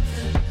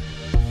heaven.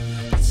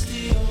 It's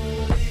the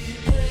only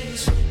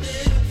place we're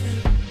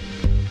living.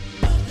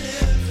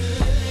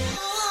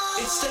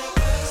 It's that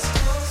West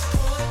Coast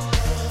point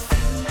of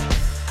view.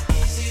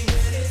 Easy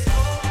when it's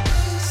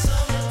always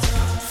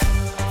summertime for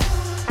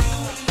you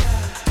and I.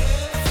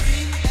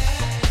 Every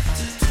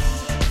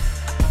attitude.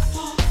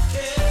 Who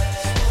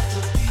cares what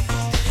the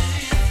people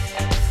think?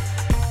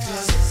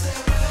 'Cause it's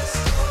that West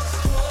Coast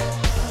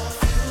point of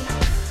view.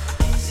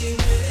 Easy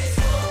when it's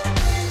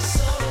always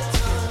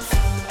summertime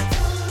for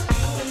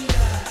you and I.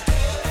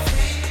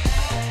 Every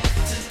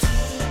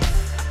attitude.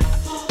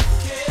 Who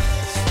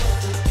cares what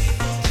the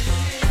people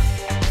think?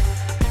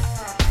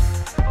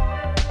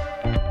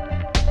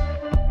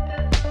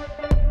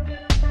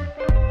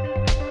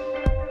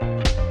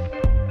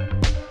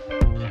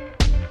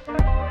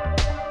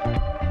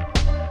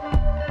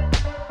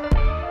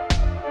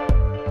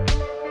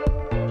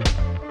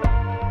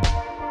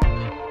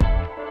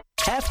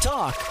 Half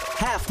talk,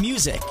 half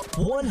music.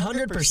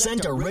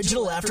 100%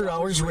 original After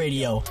Hours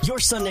Radio. Your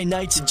Sunday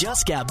nights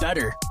just got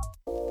better.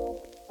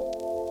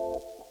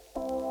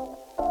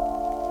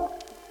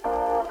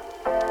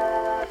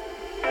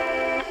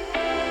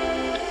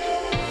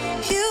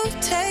 You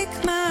take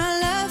my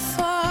love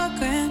for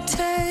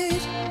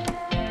granted.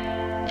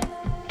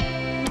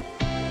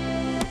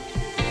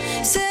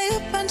 Say a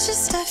bunch of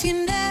stuff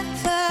you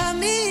never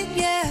mean,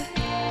 yeah.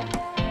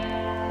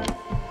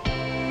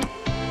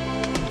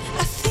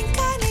 I think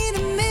I need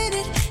a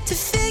minute to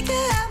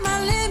figure out my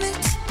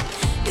limits.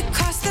 You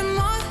cross them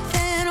more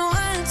than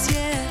once,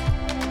 yeah.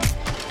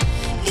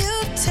 You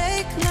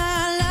take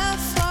my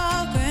love for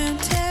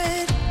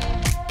granted.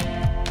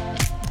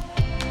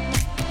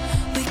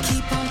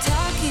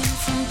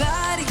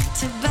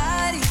 to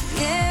body,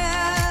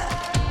 yeah.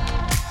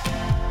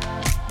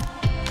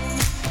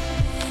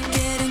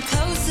 Getting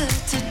closer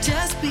to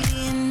just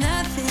being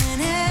nothing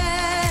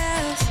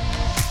else.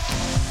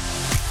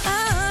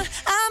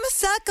 I'm a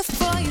sucker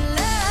for your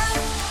love.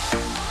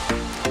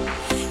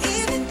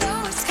 Even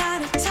though it's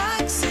kind of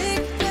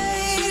toxic,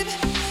 babe.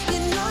 You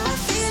know I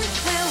feel it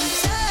when we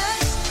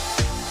touch.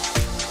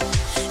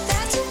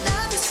 That your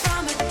love is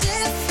from a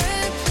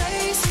different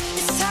place.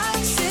 It's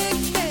toxic,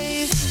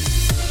 babe.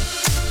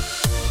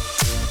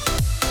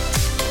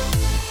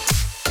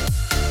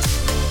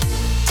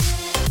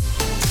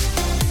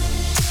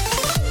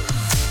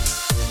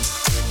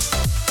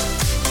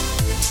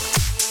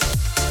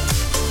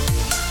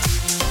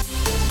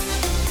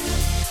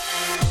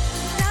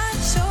 Not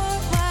sure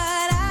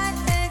what I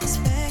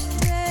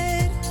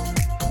expected.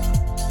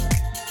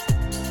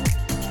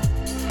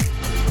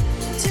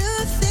 To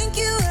think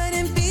you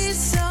wouldn't be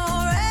so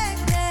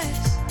reckless.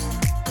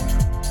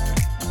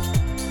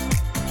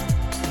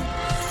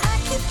 I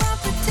keep on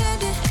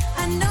pretending I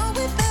know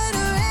we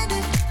better end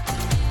it.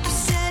 You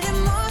said it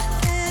more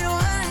than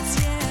once,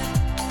 yeah.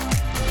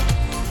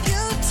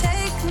 You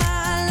take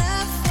my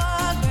love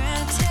for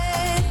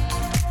granted.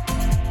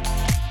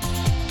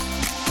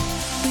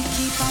 We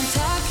keep on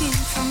talking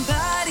from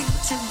body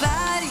to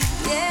body,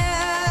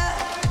 yeah.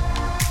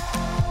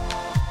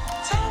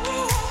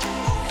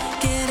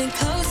 Getting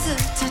closer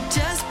to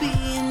just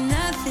being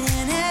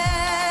nothing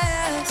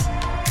else.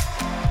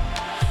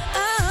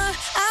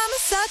 I'm a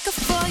sucker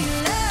for your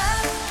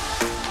love.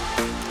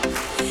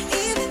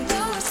 Even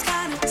though it's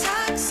kind of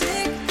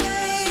toxic,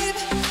 babe.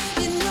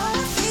 You know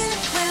I feel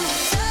it when we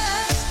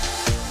touch.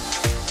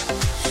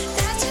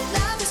 That your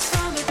love is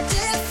from a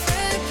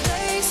different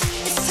place.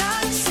 It's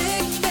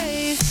toxic,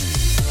 babe.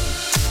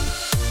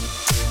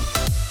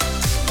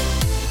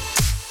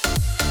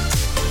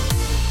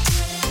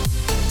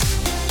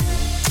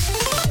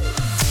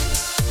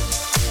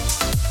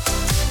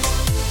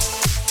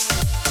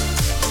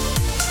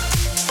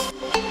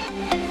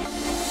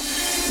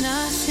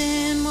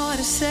 Nothing more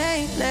to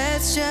say,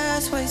 let's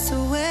just waste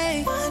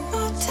away. One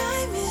more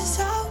time is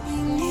all we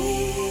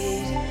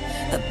need.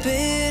 A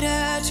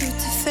bitter truth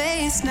to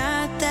face,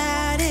 not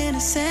that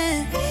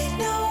innocent. We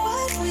know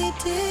what we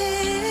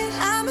did.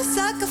 I'm a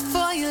sucker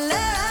for your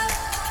love.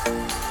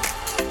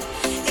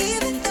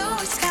 Even though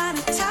it's kind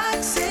of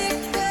toxic,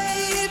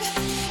 babe.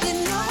 You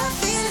know I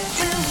feel it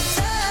when we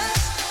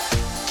touch.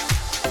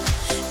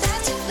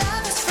 That your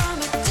love is from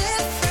a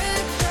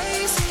different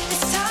place.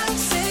 It's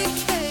toxic,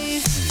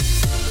 babe.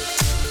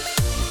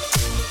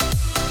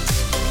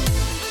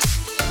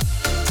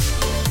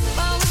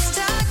 Oh, it's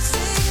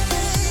toxic,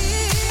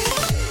 babe.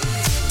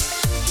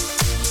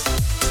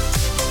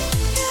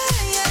 Yeah,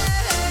 yeah.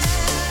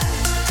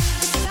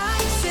 It's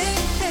toxic,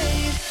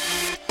 babe.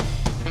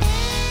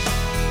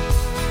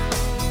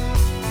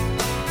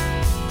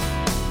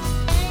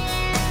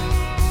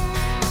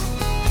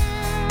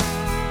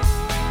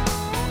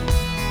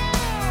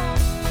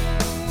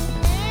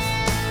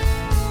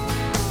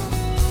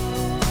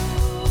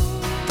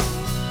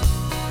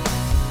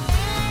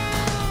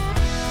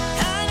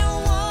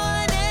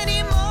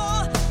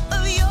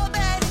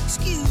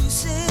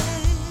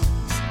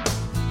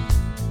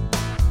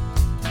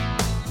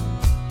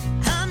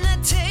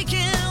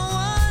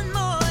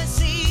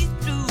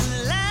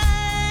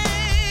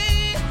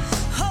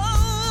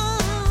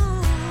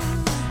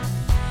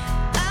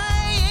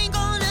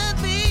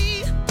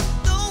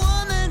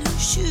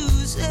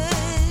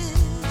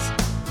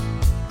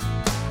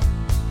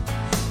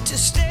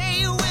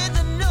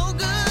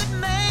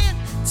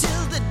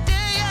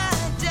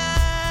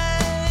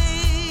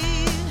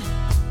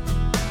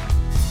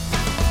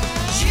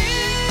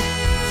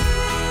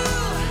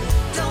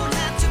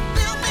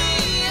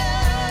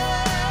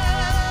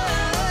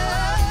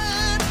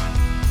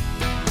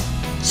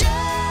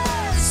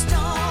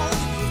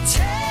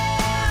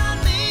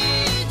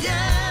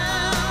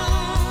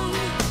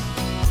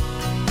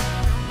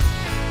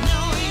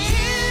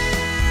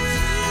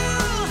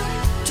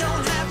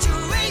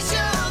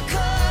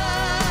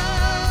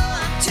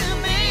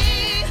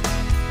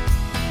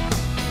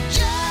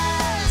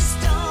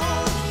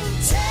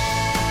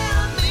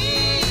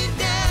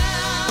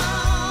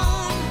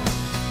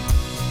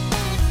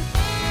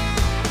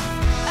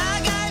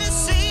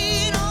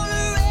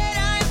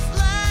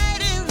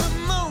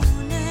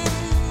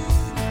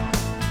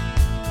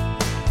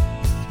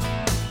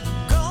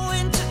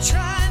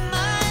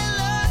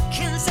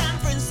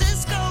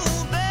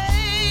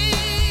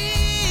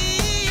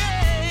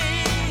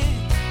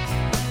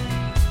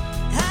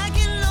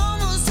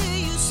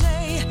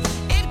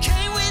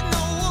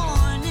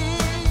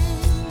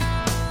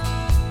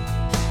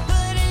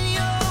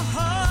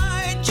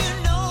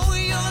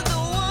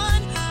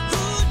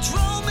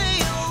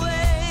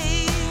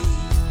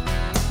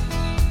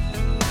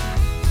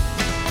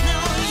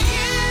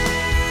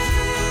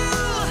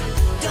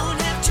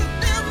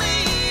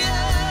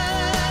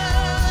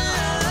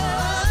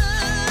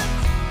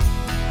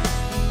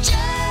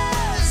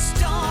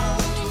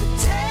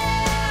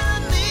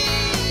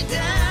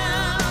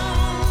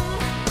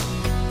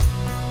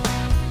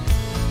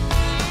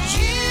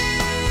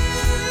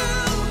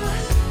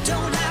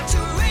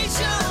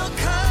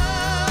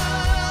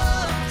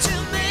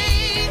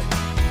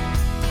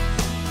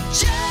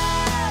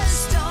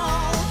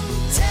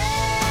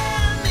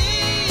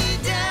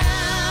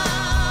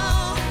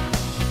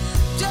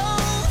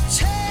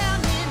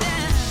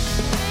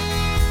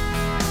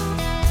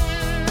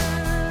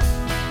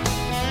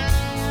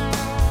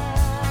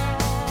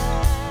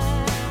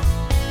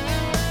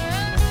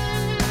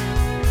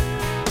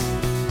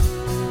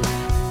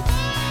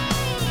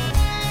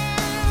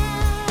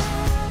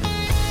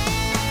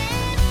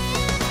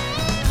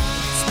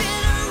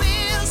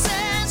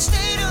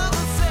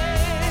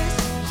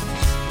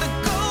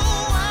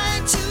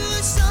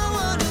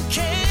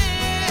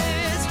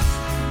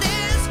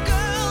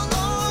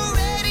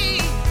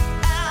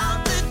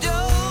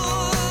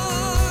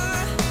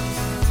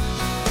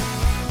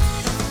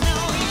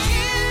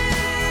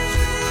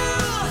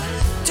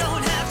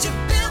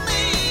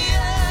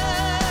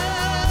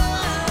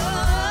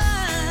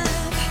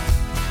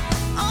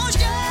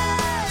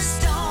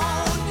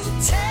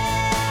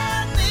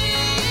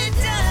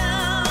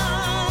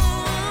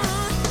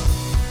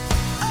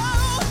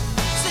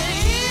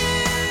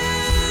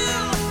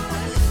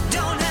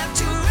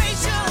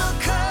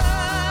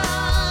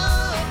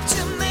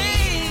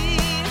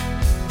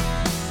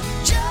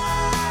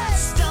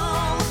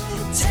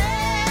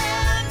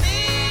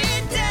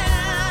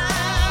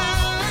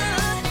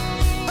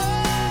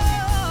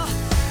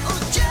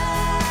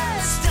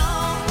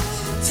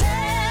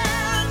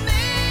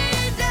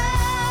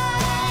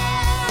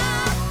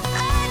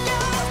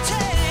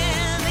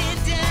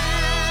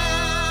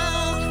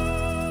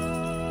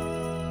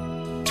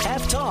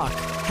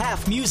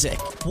 music.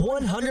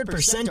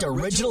 100%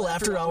 original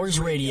After Hours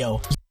Radio.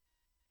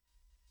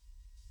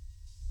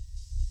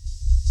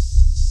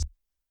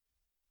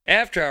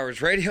 After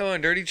Hours Radio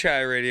on Dirty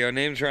Chai Radio.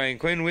 Name's Ryan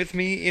Quinn. With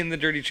me in the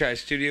Dirty Chai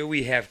studio,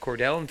 we have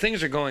Cordell, and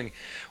things are going,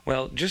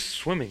 well, just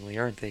swimmingly,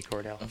 aren't they,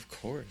 Cordell? Of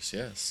course,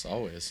 yes,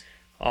 always.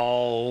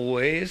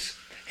 Always.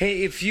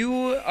 Hey, if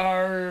you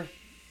are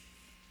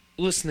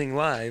listening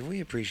live,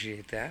 we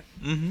appreciate that.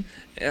 Mm-hmm.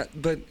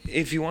 But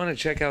if you want to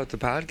check out the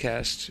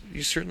podcast,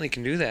 you certainly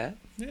can do that.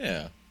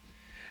 Yeah.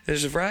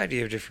 There's a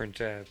variety of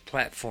different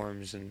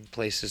platforms and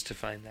places to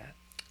find that.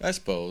 I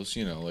suppose,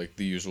 like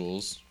the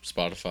usuals,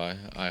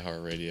 Spotify,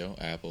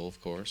 iHeartRadio, Apple, of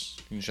course.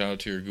 You can shout out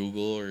to your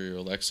Google or your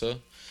Alexa.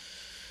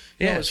 You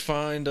can always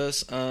find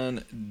us on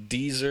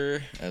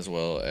Deezer as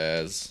well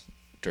as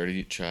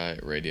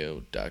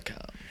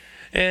dirtychairadio.com.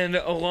 And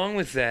along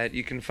with that,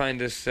 you can find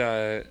us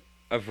a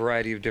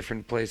variety of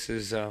different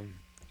places on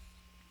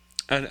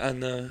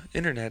the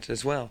internet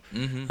as well.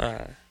 Mm-hmm.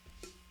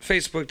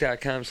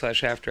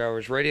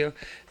 Facebook.com/AfterHoursRadio.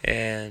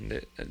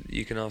 And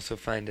you can also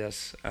find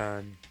us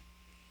on...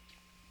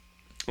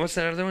 What's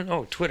that other one?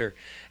 Oh, Twitter,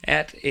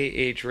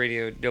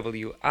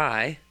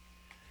 @AHRadioWI,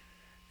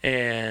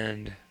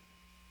 and...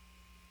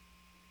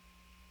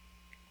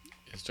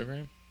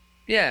 Instagram?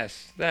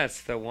 Yes,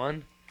 that's the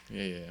one.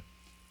 Yeah.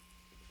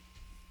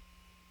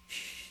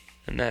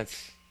 And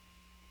that's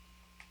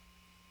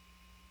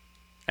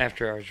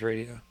After Hours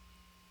Radio,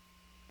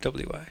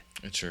 WI.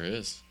 It sure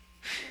is.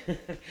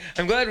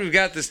 I'm glad we've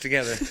got this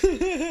together.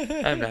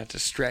 I'm not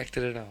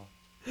distracted at all.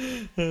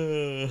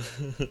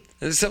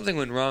 Something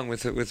went wrong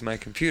with my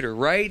computer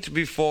right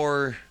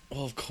before.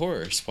 Well, of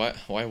course.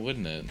 Why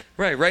wouldn't it?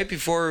 Right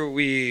before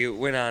we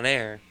went on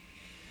air,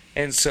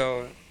 and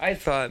so I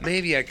thought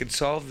maybe I could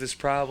solve this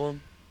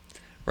problem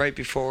right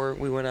before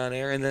we went on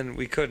air, and then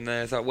we couldn't.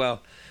 And I thought,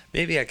 well,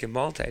 maybe I can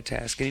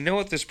multitask. And you know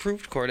what this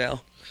proved,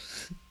 Cordell?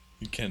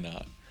 You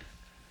cannot.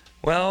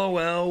 Well,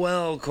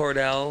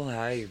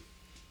 Cordell,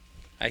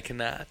 I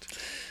cannot.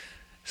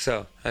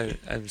 So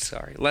I'm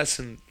sorry.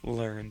 Lesson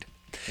learned.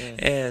 Yeah.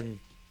 And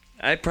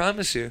I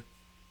promise you,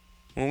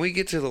 when we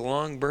get to the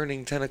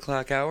long-burning 10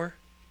 o'clock hour,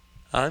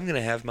 I'm going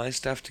to have my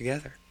stuff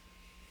together.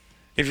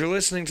 If you're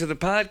listening to the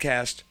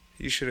podcast,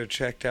 you should have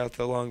checked out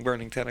the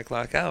long-burning 10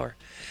 o'clock hour.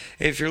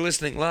 If you're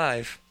listening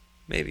live,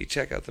 maybe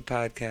check out the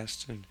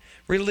podcast and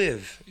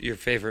relive your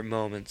favorite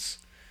moments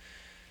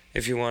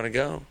if you want to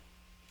go.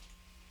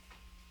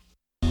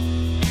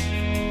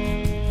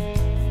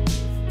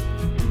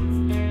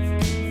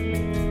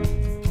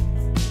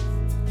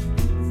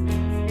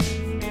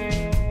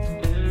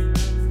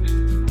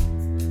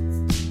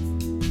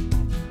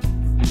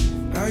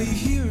 Are you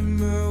hearing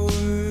my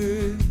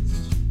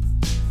words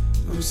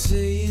I'm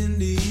saying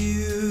to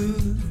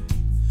you?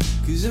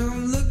 'Cause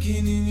I'm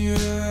looking in your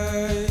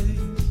eyes,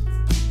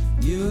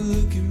 you're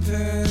looking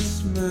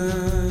past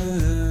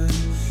mine,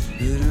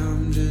 but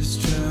I'm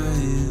just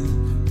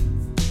trying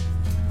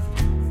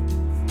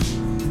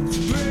to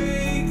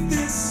break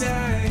this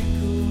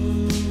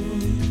cycle.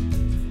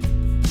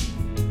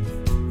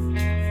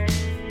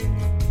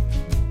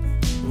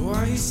 Why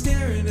are you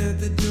staring at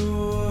the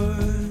door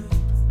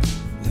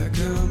like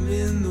I'm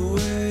in the way?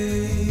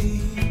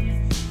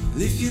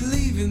 If you're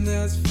leaving,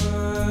 that's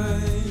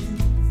fine,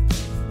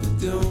 but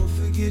don't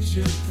forget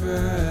your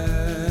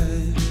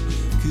pride,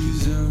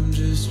 'cause I'm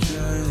just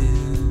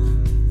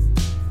trying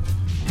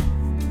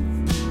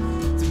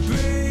to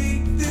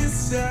break this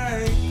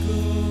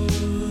cycle.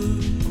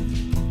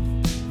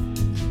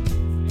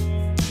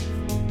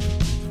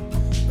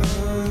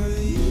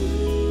 Are you?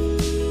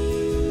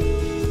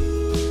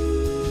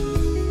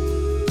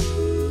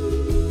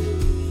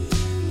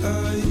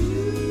 Are you?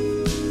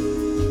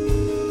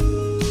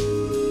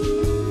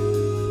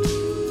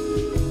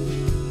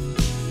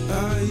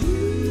 Are you?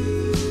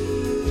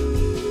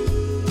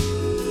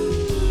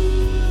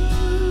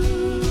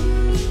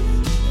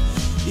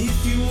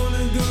 If you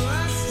wanna go,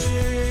 I'll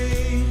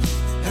stay.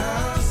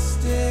 I'll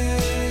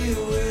stay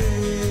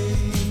away.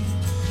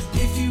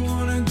 If you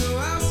wanna go,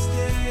 I'll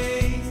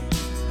stay.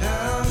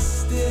 I'll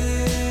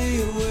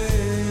stay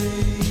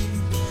away.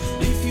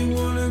 If you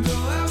wanna go,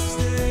 I'll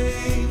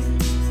stay.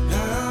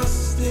 I'll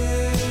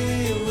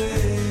stay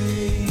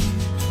away.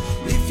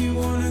 If you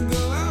wanna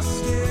go, I'll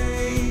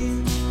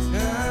stay.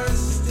 I'll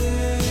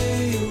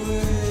stay away.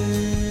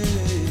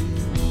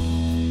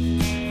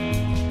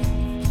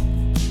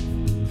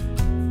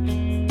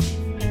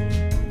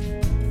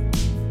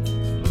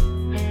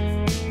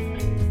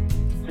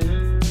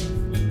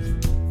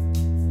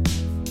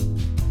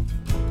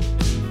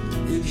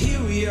 And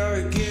here we are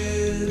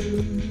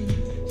again,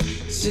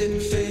 sitting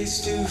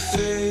face to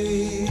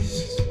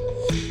face,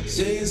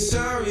 saying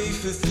sorry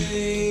for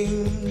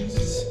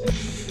things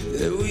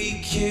that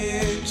we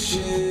can't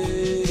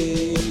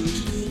change.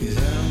 'Cause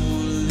I don't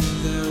wanna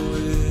live that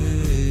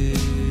way.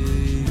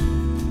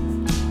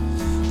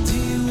 Do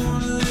you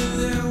wanna live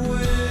that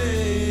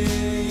way?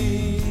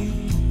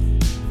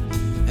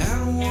 I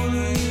don't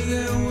wanna live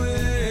that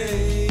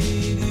way.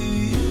 Do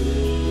you?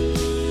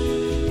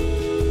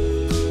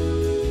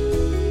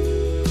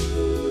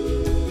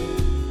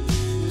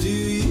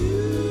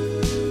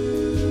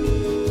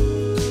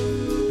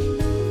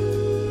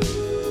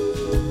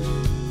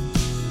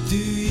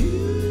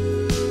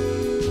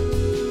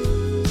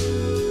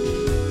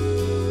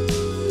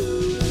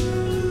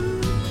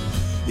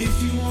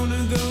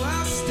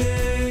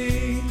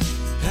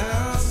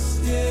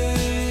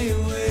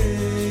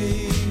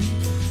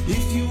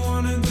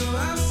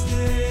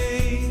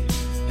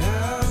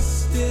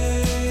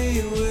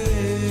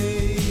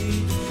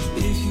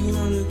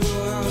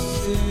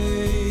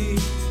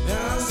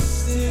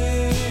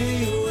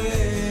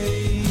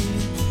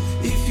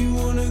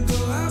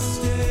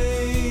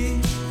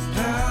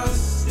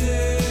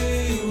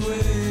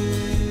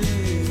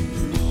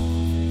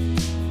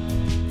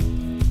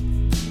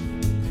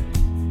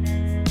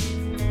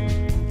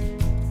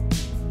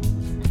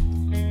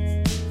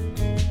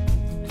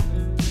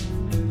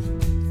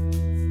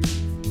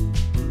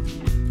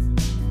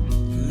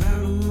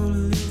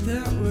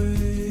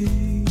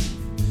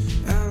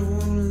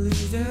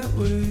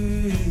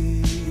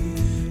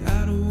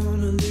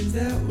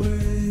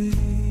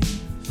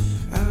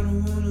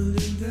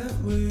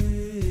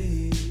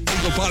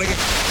 party.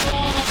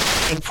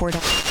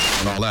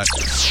 And all that.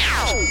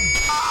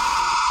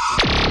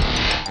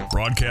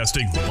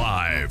 Broadcasting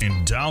live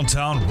in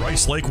downtown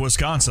Rice Lake,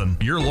 Wisconsin.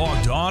 You're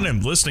logged on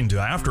and listening to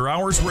After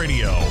Hours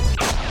Radio.